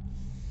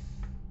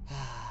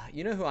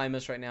 You know who I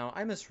miss right now?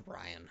 I miss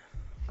Ryan.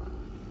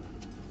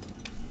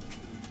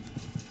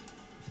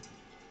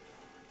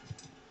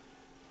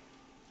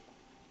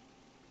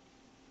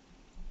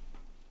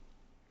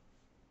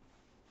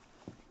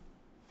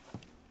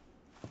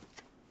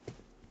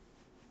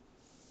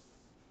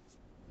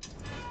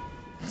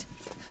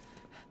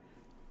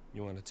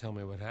 You want to tell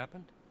me what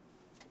happened?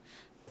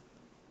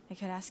 I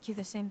could ask you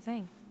the same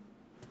thing.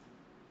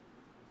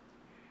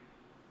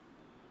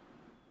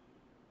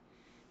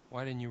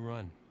 Why didn't you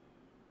run?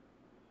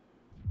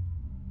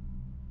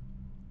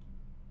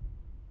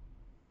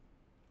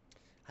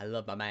 I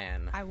love my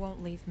man. I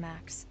won't leave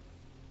Max.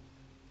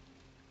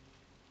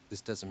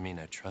 This doesn't mean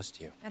I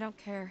trust you. I don't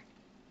care.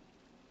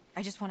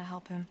 I just want to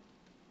help him.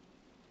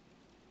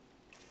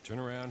 Turn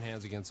around,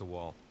 hands against the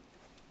wall.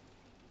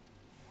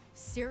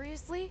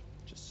 Seriously?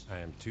 I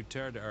am too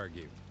tired to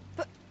argue.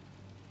 But...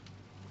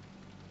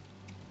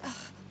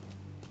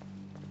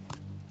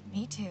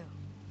 Me too.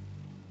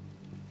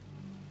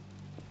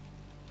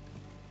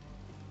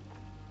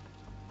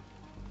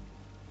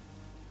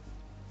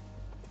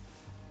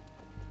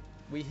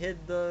 We hid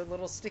the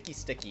little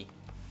sticky.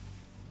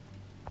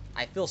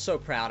 I feel so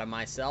proud of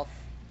myself.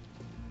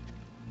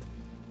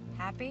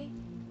 Happy?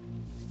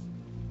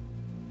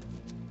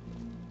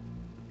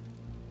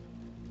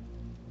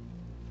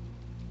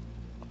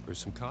 Brew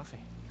some coffee.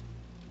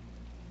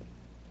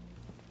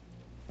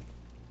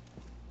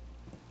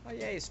 Oh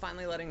yeah, he's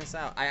finally letting us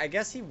out. I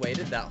guess he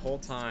waited that whole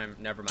time.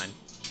 Never mind.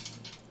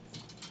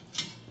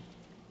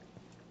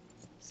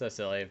 So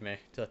silly of me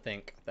to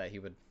think that he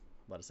would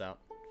let us out.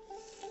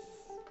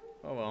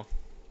 Oh well.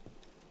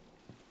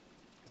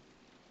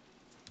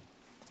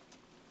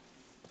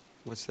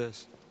 What's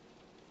this?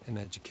 An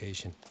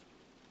education.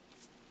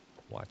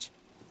 Watch.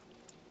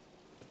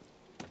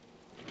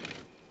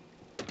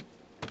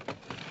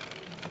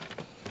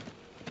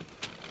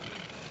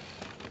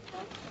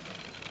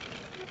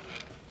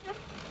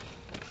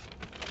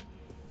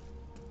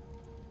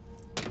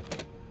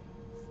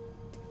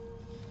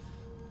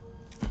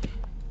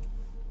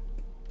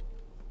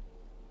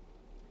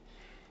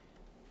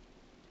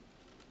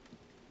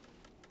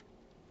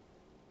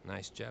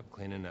 Nice job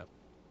cleaning up.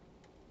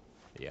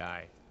 The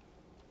eye,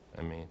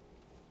 I mean.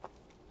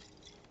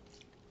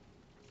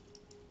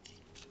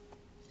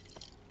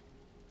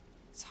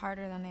 It's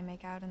harder than they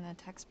make out in the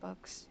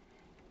textbooks.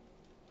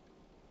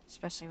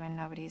 Especially when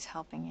nobody's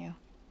helping you.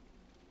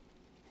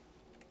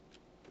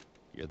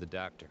 You're the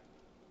doctor.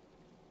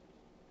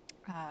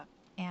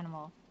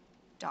 Animal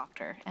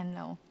doctor. And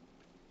no,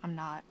 I'm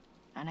not.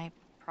 And I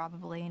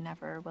probably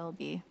never will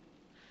be.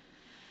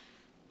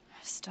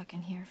 Stuck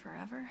in here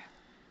forever.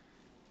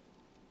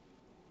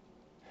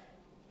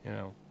 You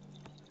know,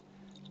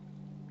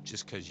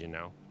 just 'cause you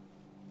know,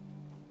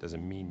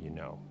 doesn't mean you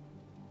know.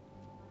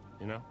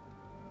 You know?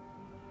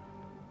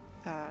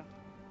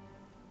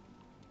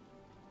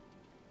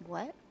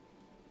 What?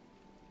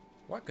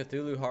 What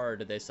Cthulhu horror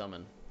did they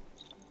summon?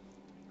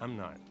 I'm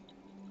not.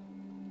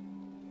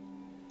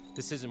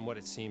 This isn't what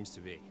it seems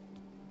to be.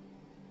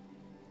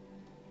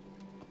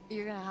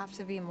 You're gonna have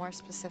to be more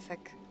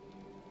specific.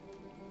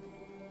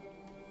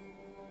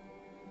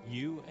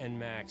 You and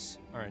Max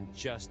are in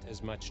just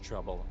as much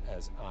trouble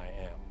as I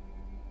am.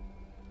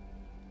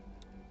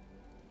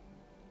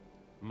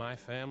 My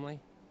family?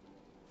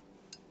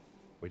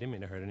 We didn't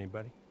mean to hurt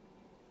anybody.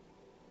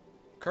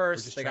 We're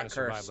Cursed. just They trying got to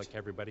survive cursed. like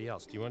everybody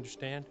else. Do you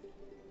understand?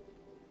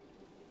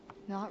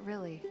 Not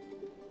really.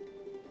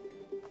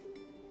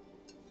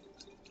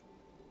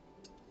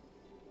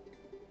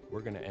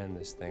 We're gonna end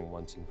this thing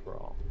once and for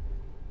all.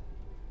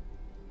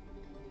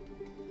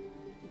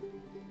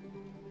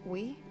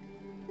 We?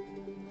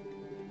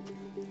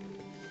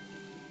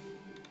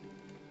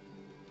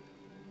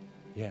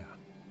 Yeah.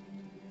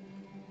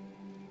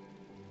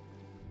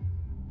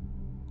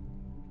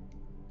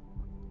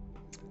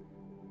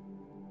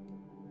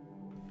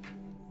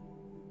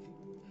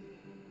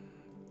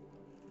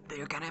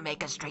 They're gonna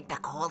make us drink the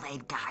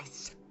Kool-Aid,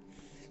 guys.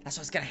 That's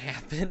what's gonna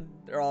happen.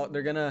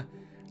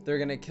 They're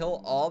gonna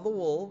kill all the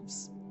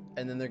wolves,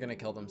 and then they're gonna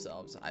kill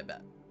themselves. I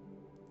bet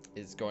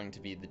is going to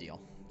be the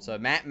deal. So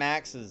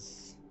Max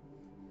is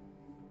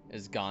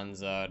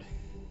gonzoed.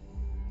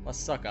 Let's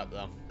suck up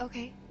though.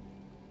 Okay.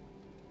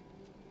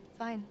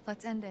 Fine,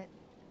 let's end it.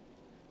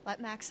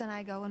 Let Max and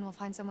I go and we'll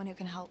find someone who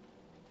can help.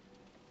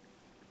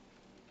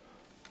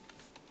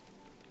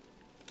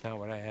 Not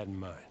what I had in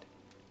mind.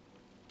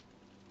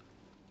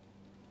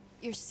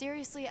 You're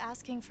seriously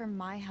asking for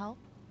my help?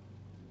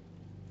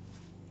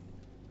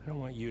 I don't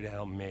want you to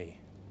help me.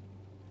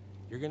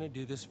 You're gonna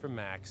do this for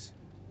Max,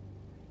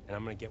 and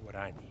I'm gonna get what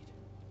I need.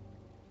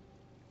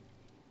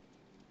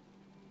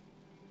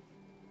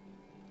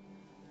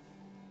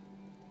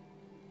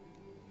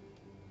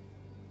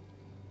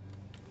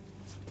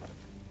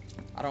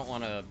 I don't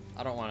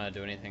wanna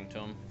do anything to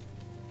him.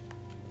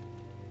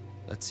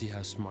 Let's see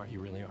how smart you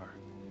really are.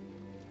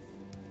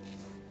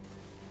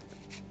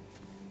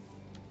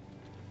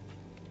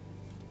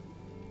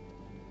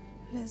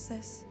 What is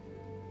this?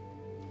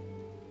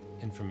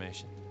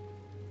 Information.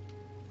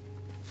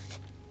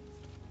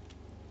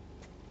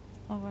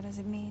 Well, what does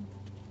it mean?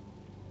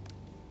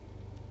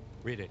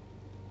 Read it.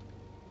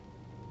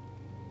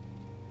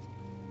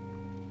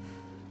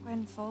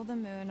 When full the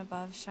moon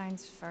above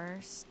shines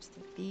first,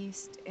 the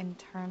beast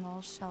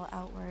internal shall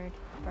outward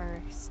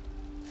burst.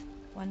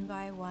 One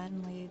by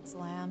one leads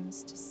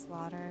lambs to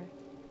slaughter.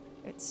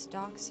 It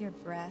stalks your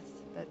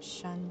breath, but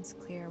shuns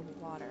clear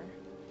water.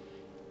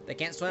 They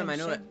can't swim, And I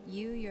know it. should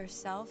you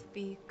yourself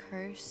be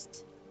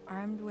cursed,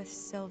 armed with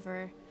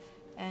silver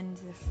and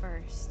the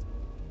first,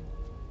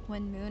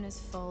 when moon is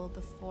full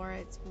before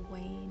its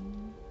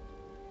wane,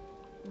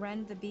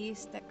 rend the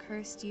beast that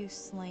cursed you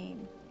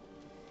slain.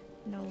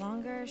 No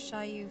longer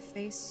shall you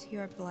face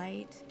your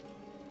blight,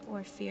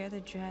 or fear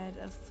the dread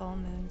of full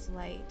moon's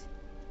light.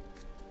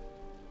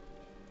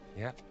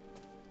 Yeah.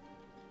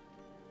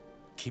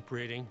 Keep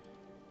reading.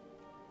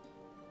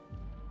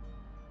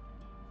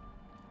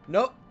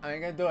 Nope, I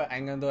ain't gonna do it. I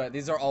ain't gonna do it.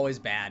 These are always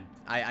bad.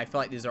 I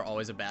feel like these are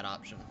always a bad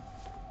option.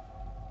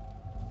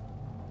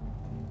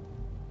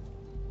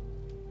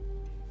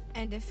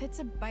 And if it's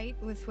a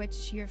bite with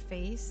which you're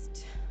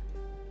faced,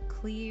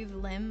 cleave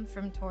limb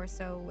from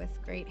torso with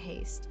great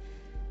haste.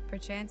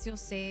 Perchance you'll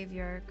save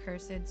your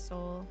cursed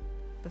soul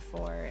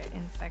before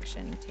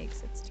infection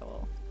takes its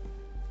toll.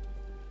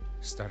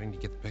 Starting to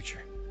get the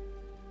picture.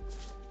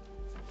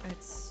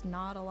 It's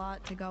not a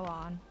lot to go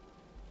on.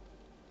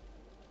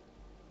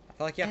 I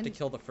feel like you have to And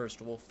kill the first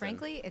wolf.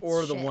 Frankly, then. it's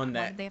or the shit. one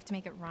Why that did they have to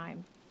make it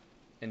rhyme?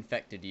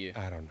 infected you.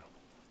 I don't know.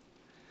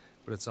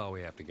 But it's all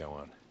we have to go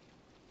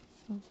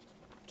on.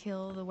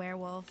 Kill the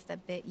werewolf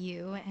that bit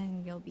you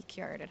and you'll be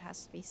cured. It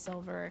has to be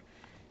silver,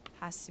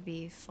 has to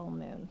be full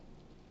moon.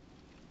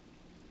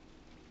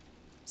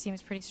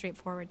 Seems pretty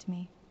straightforward to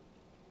me.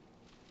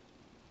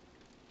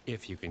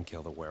 If you can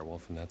kill the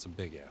werewolf, and that's a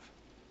big if.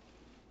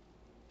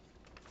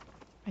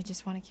 I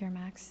just want to cure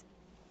Max.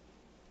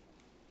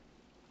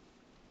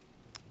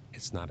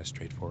 It's not as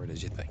straightforward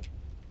as you think.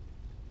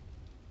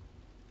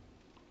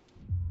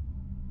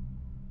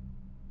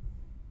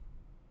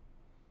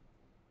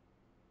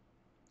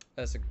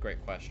 That's a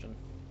great question.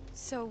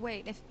 So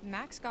wait, if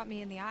Max got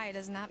me in the eye,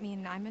 doesn't that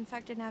mean I'm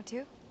infected now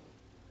too?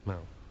 No.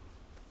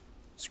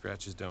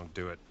 Scratches don't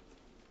do it.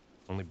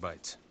 Only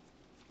bites.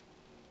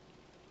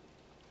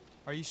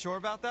 Are you sure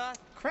about that?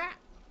 Crap.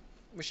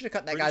 We should have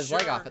cut that Pretty guy's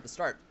leg sure. off at the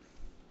start.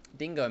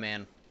 Dingo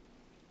man.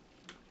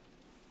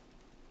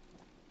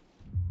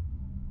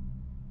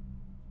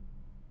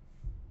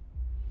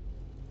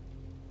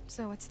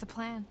 So what's the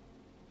plan?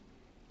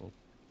 Well,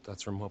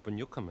 that's where I'm hoping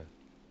you'll come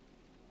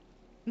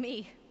in.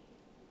 Me.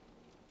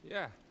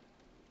 Yeah.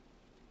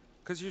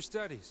 'Cause your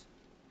studies.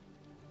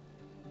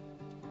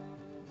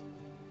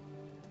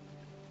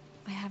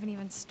 I haven't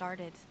even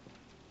started.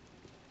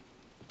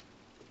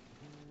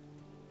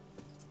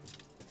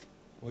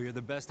 Well, you're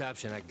the best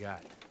option I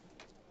got.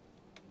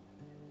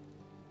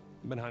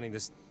 I've been hunting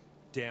this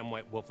damn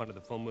white wolf under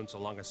the full moon so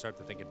long I start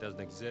to think it doesn't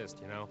exist,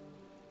 you know?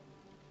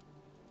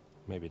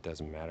 Maybe it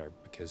doesn't matter,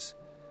 because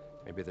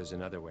maybe there's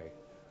another way.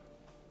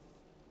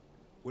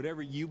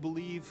 Whatever you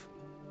believe,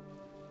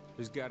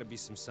 there's gotta be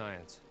some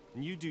science.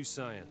 And you do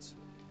science.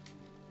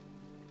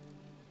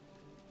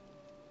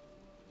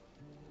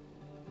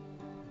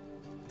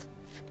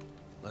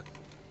 Look,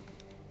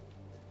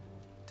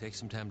 take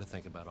some time to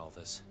think about all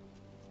this.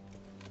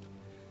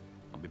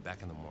 I'll be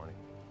back in the morning.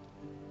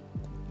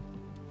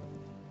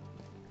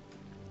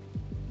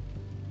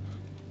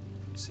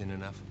 Seen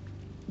enough?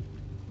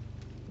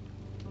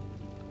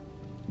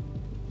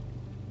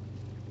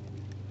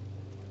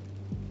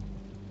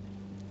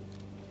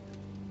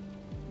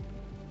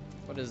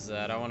 What is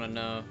that? I want to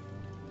know.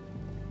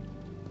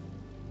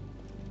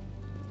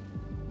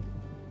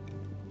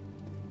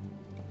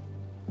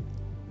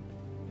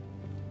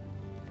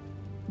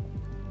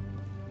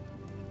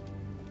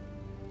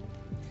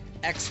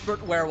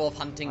 Expert werewolf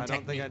hunting I don't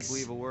techniques. think I'd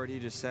believe a word he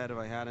just said if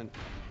I hadn't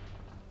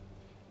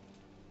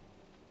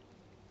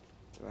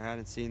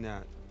seen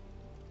that.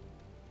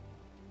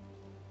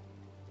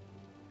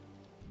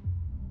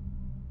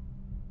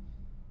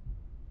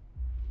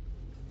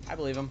 I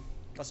believe him.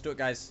 Let's do it,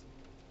 guys.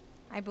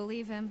 I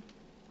believe him.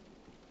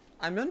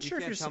 I'm unsure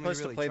if can't you're tell me supposed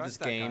you to really play trust this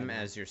that guy, game man. as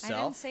I didn't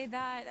yourself say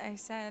that. I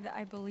said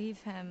I believe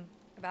him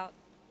about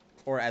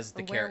or as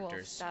the werewolf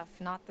characters. stuff,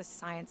 not the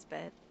science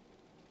bit.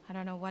 I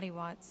don't know what he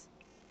wants.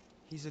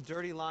 He's a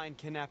dirty lying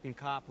kidnapping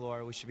cop,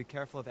 Laura. We should be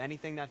careful of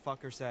anything that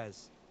fucker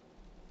says.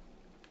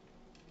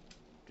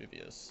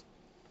 Dubious.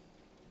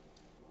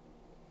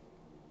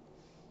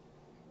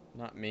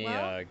 Not me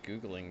Well?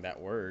 Googling that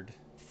word.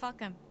 Fuck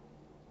him.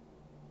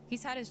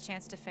 He's had his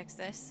chance to fix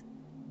this.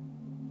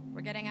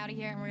 We're getting out of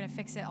here and we're gonna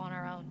fix it on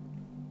our own.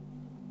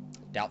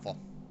 Doubtful.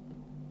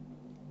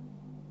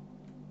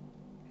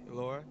 Hey,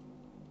 Laura,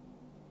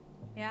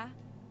 Yeah?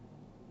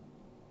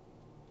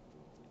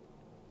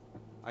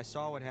 I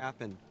saw what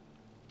happened.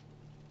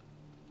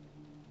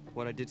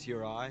 What I did to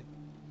your eye.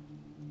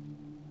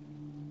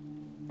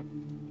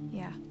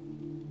 Yeah.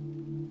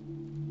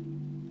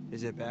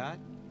 Is it bad?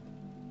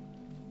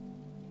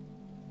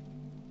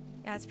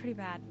 Yeah, it's pretty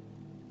bad.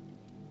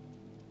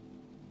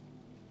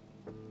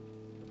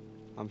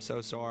 I'm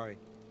so sorry.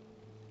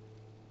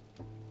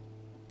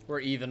 We're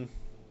even.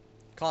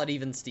 Call it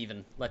even,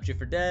 Steven. Left you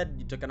for dead.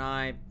 You took an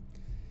eye.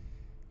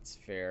 It's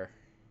fair.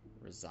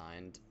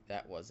 Resigned.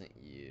 That wasn't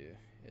you.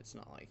 It's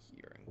not like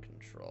you're in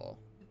control.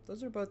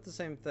 Those are both the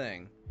same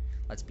thing.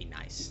 Let's be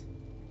nice.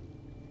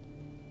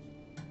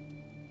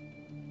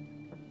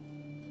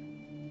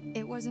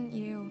 It wasn't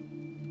you.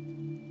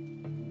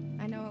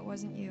 I know it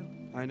wasn't you.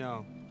 I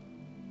know.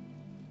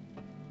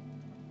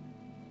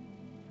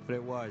 But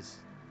it was.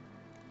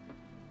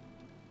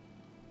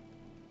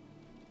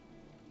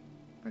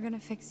 We're gonna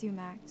fix you,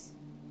 Max.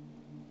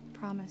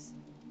 Promise.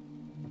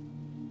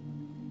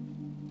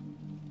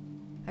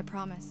 I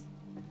promise.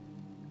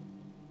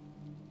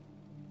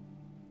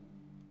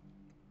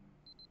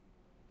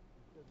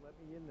 Let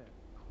me in there.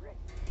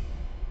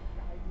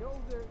 I know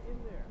they're in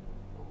there.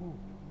 Who?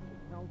 The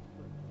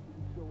counselor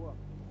didn't show up.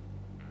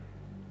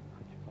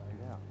 How'd you find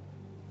out?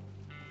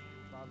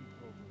 Bobby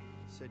told me.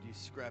 Said you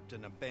scrapped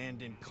an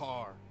abandoned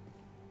car.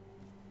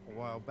 A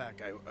while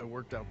back, I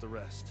worked out the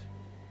rest.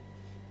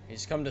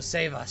 He's come to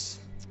save us.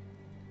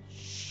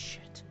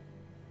 Shit.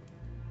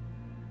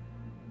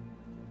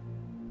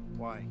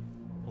 Why?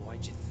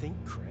 Why'd you think,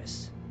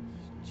 Chris?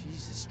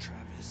 Jesus,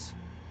 Travis.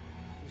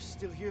 You're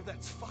still here?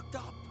 That's fucked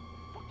up.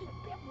 Fucking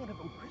bet one of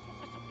them, Chris.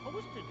 What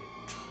was I supposed to do?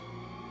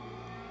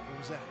 What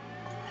was that?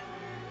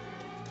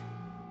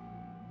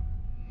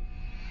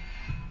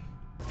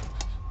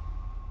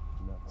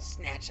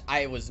 Snatch.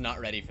 I was not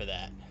ready for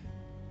that.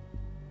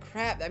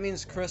 Crap, that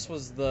means Chris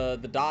was the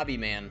Dobby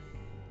man.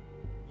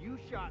 You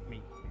shot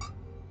me.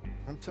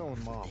 I'm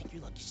telling Mom. Thank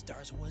your lucky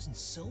stars it wasn't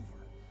silver.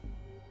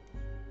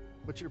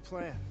 What's your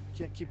plan?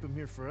 Can't keep him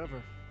here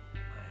forever.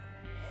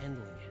 I'm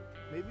handling it.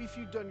 Maybe if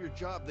you'd done your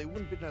job, they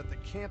wouldn't have been at the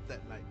camp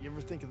that night. You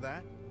ever think of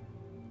that?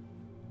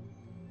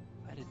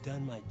 If I'd have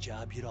done my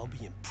job, you'd all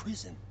be in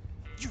prison.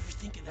 You ever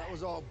think of that? That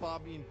was all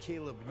Bobby and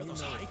Caleb. Are You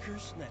those know.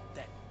 hikers and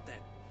that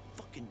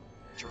fucking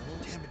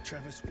journalist? Damn it,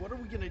 Travis. What are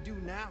we gonna do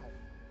now?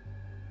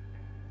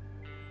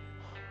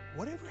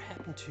 Whatever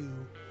happened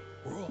to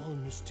we're all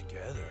in this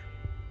together?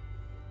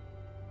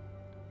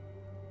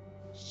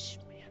 Shh,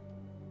 man.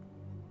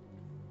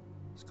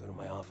 Let's go to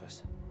my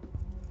office.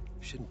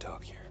 We shouldn't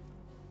talk here.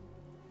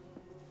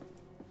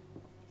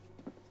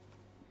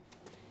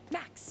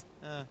 Max!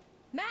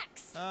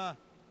 Max!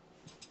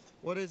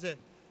 What is it?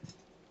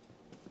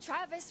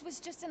 Travis was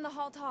just in the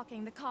hall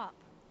talking, the cop.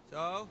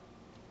 So?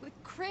 With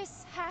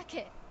Chris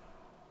Hackett.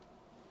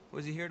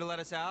 Was he here to let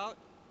us out?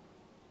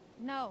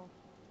 No.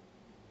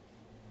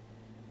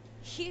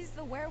 He's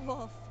the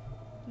werewolf,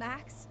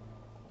 Max.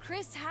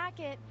 Chris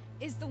Hackett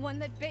is the one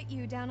that bit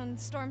you down on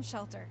the storm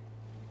shelter.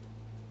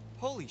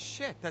 Holy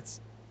shit, that's...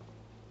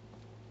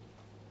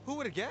 Who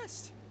would have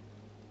guessed?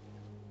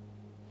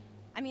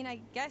 I mean,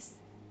 I guess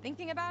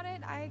thinking about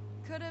it, I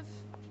could have...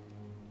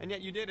 And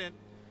yet you didn't.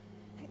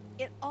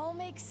 It all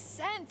makes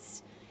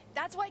sense.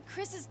 That's why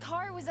Chris's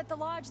car was at the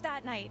lodge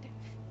that night.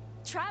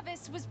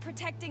 Travis was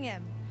protecting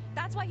him.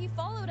 That's why he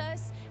followed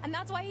us, and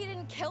that's why he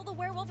didn't kill the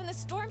werewolf in the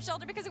storm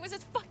shelter, because it was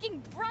his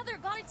fucking brother.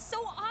 God, it's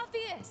so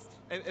obvious.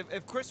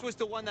 If Chris was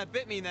the one that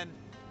bit me, then...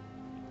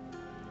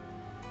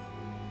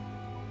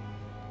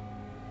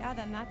 Yeah,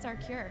 then that's our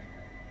cure.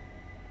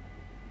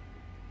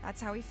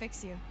 That's how we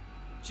fix you.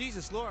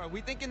 Jesus, Laura, are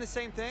we thinking the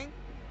same thing?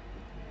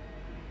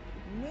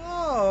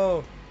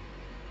 No.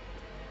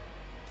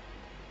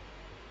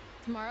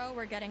 Tomorrow,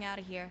 we're getting out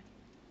of here.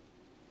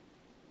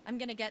 I'm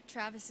gonna get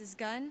Travis's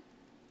gun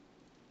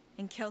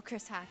and kill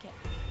Chris Hackett.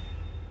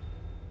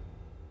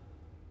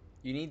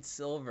 You need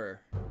silver.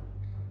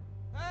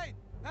 Hey!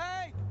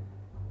 Hey!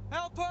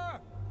 Help her!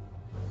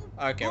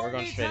 Okay, Laura we're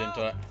going needs straight help.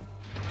 into it.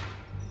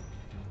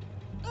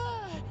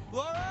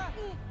 Laura?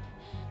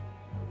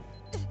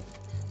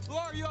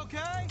 Laura, are you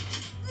okay?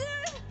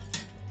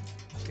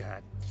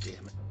 God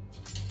damn it.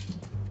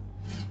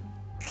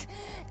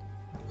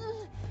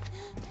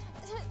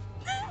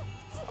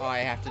 Oh, I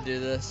have to do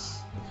this.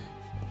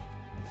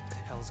 What the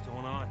hell's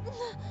going on?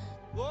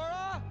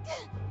 Laura?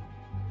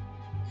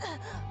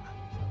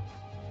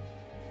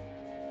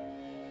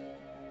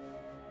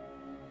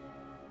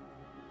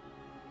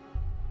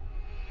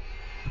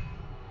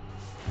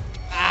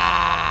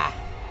 Ah!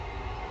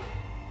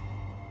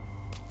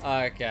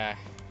 Okay.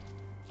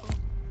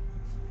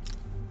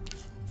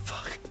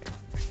 Fuck.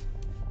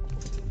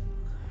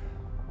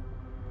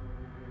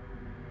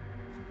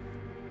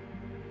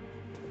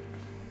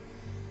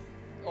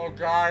 Oh,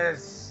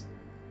 guys.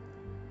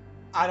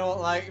 I don't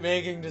like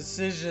making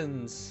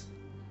decisions.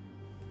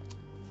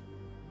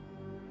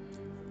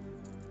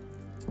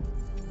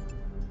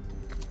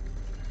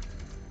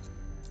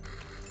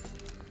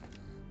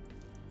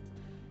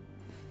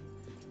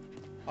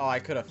 Oh, I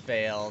could have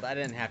failed. I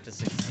didn't have to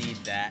succeed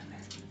that.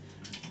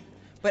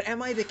 But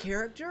am I the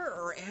character,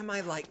 or am I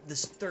like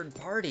this third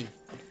party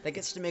that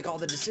gets to make all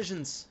the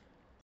decisions?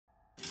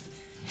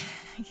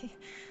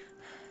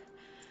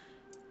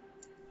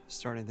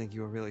 Starting to think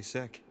you were really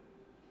sick.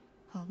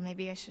 Well,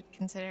 maybe I should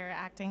consider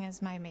acting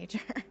as my major.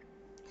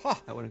 Huh.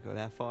 I wouldn't go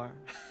that far.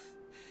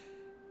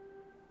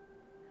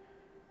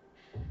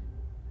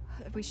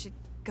 We should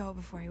go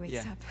before he wakes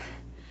Yeah. up.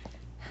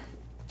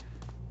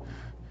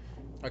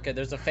 Okay,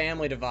 there's a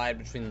family divide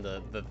between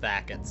the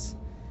Thacketts.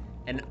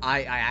 And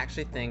I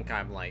actually think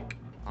I'm, like,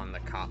 on the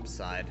cop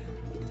side.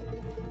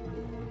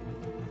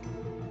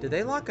 Did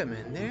they lock him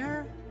in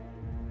there?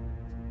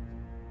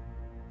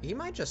 He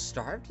might just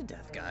starve to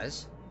death,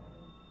 guys.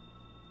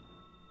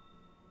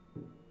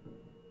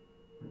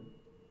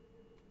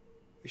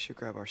 We should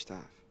grab our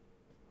stuff.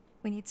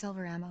 We need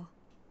silver ammo.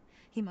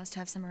 He must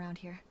have some around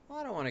here. Well,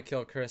 I don't want to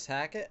kill Chris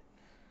Hackett.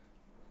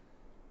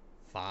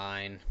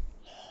 Fine.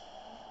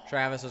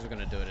 Travis was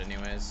gonna do it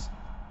anyways.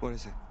 What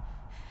is it?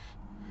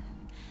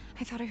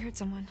 I thought I heard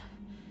someone.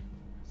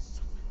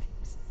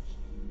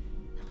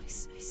 No, I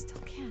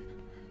still can.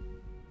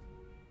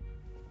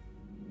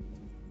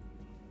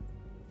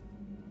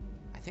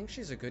 think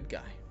she's a good guy.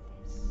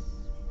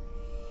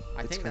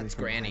 I It's think coming that's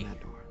from behind Granny.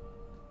 that door.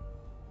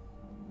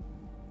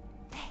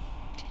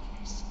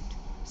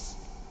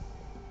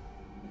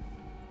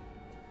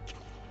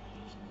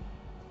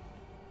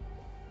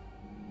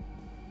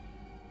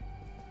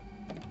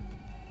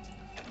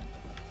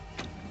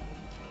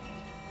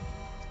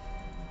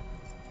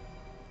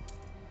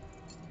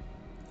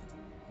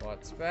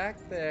 What's back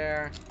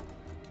there?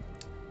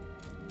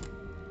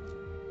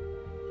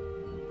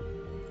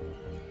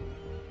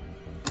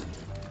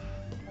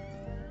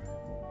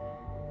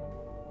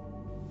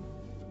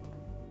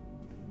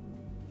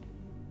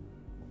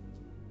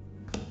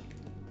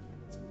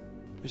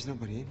 There's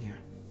nobody in here.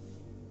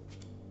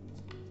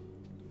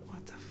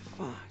 What the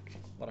fuck?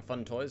 A lot of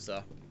fun toys,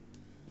 though.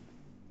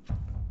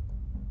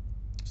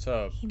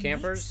 So, He makes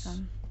campers.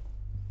 them.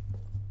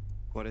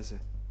 What is it?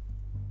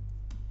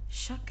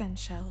 Shotgun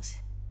shells.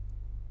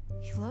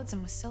 He loads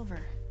them with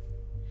silver.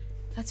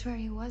 That's where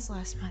he was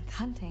last month,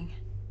 hunting.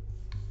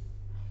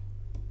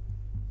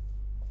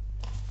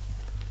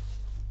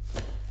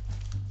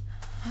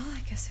 Well,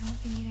 I guess I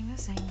won't be needing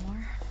this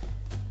anymore.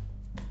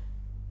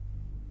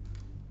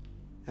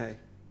 Hey,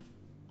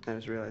 I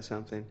just realized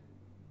something.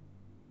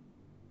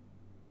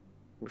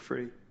 We're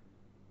free.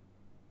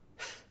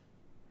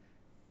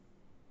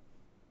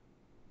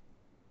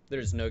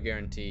 There's no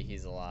guarantee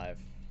he's alive.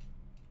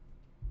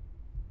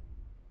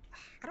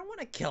 I don't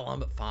want to kill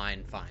him, but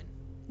fine, fine.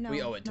 No,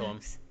 We owe it to him.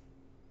 Max.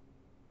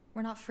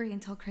 We're not free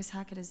until Chris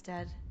Hackett is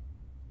dead.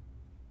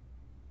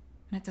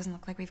 And it doesn't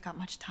look like we've got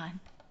much time.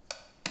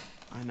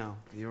 I know,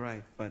 you're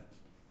right, but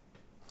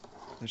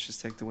let's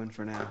just take the win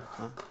for now,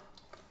 huh?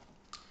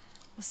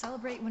 We'll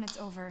celebrate when it's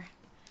over.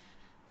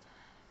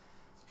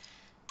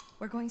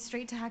 We're going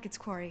straight to Hackett's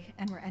Quarry,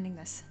 and we're ending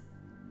this.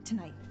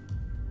 Tonight.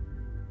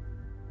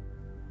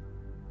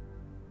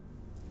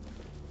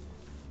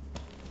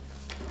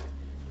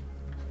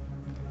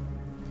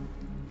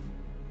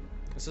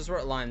 This is where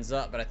it lines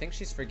up, but I think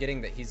she's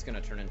forgetting that he's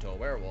gonna turn into a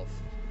werewolf.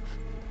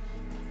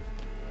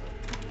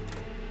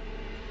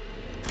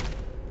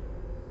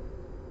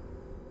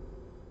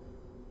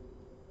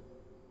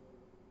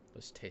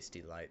 Those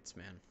tasty lights,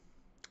 man.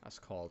 That's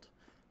called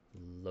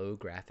low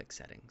graphic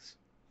settings.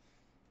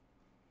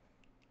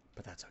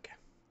 But that's okay.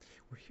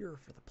 We're here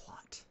for the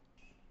plot.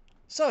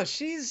 So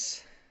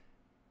she's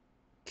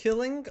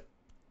killing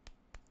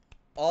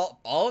all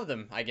of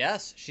them, I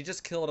guess. She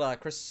just killed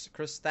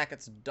Chris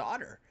Thackett's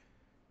daughter,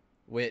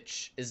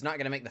 which is not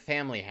going to make the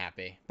family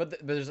happy.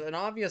 But there's an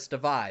obvious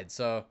divide.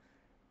 So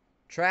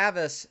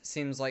Travis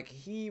seems like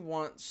he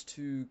wants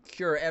to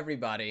cure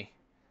everybody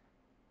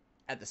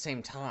at the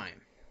same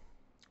time,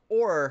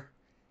 or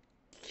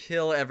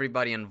kill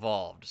everybody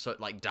involved so it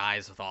like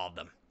dies with all of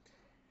them.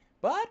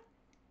 But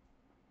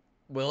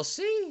we'll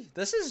see.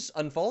 This is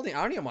unfolding.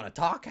 I don't even want to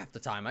talk half the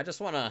time. I just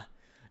want to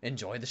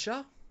enjoy the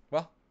show.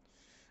 Well,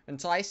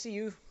 until I see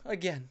you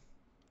again,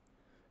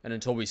 and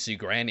until we see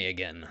Granny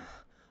again.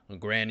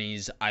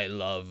 Grannies I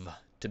love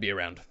to be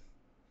around.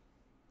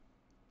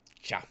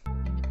 Ciao.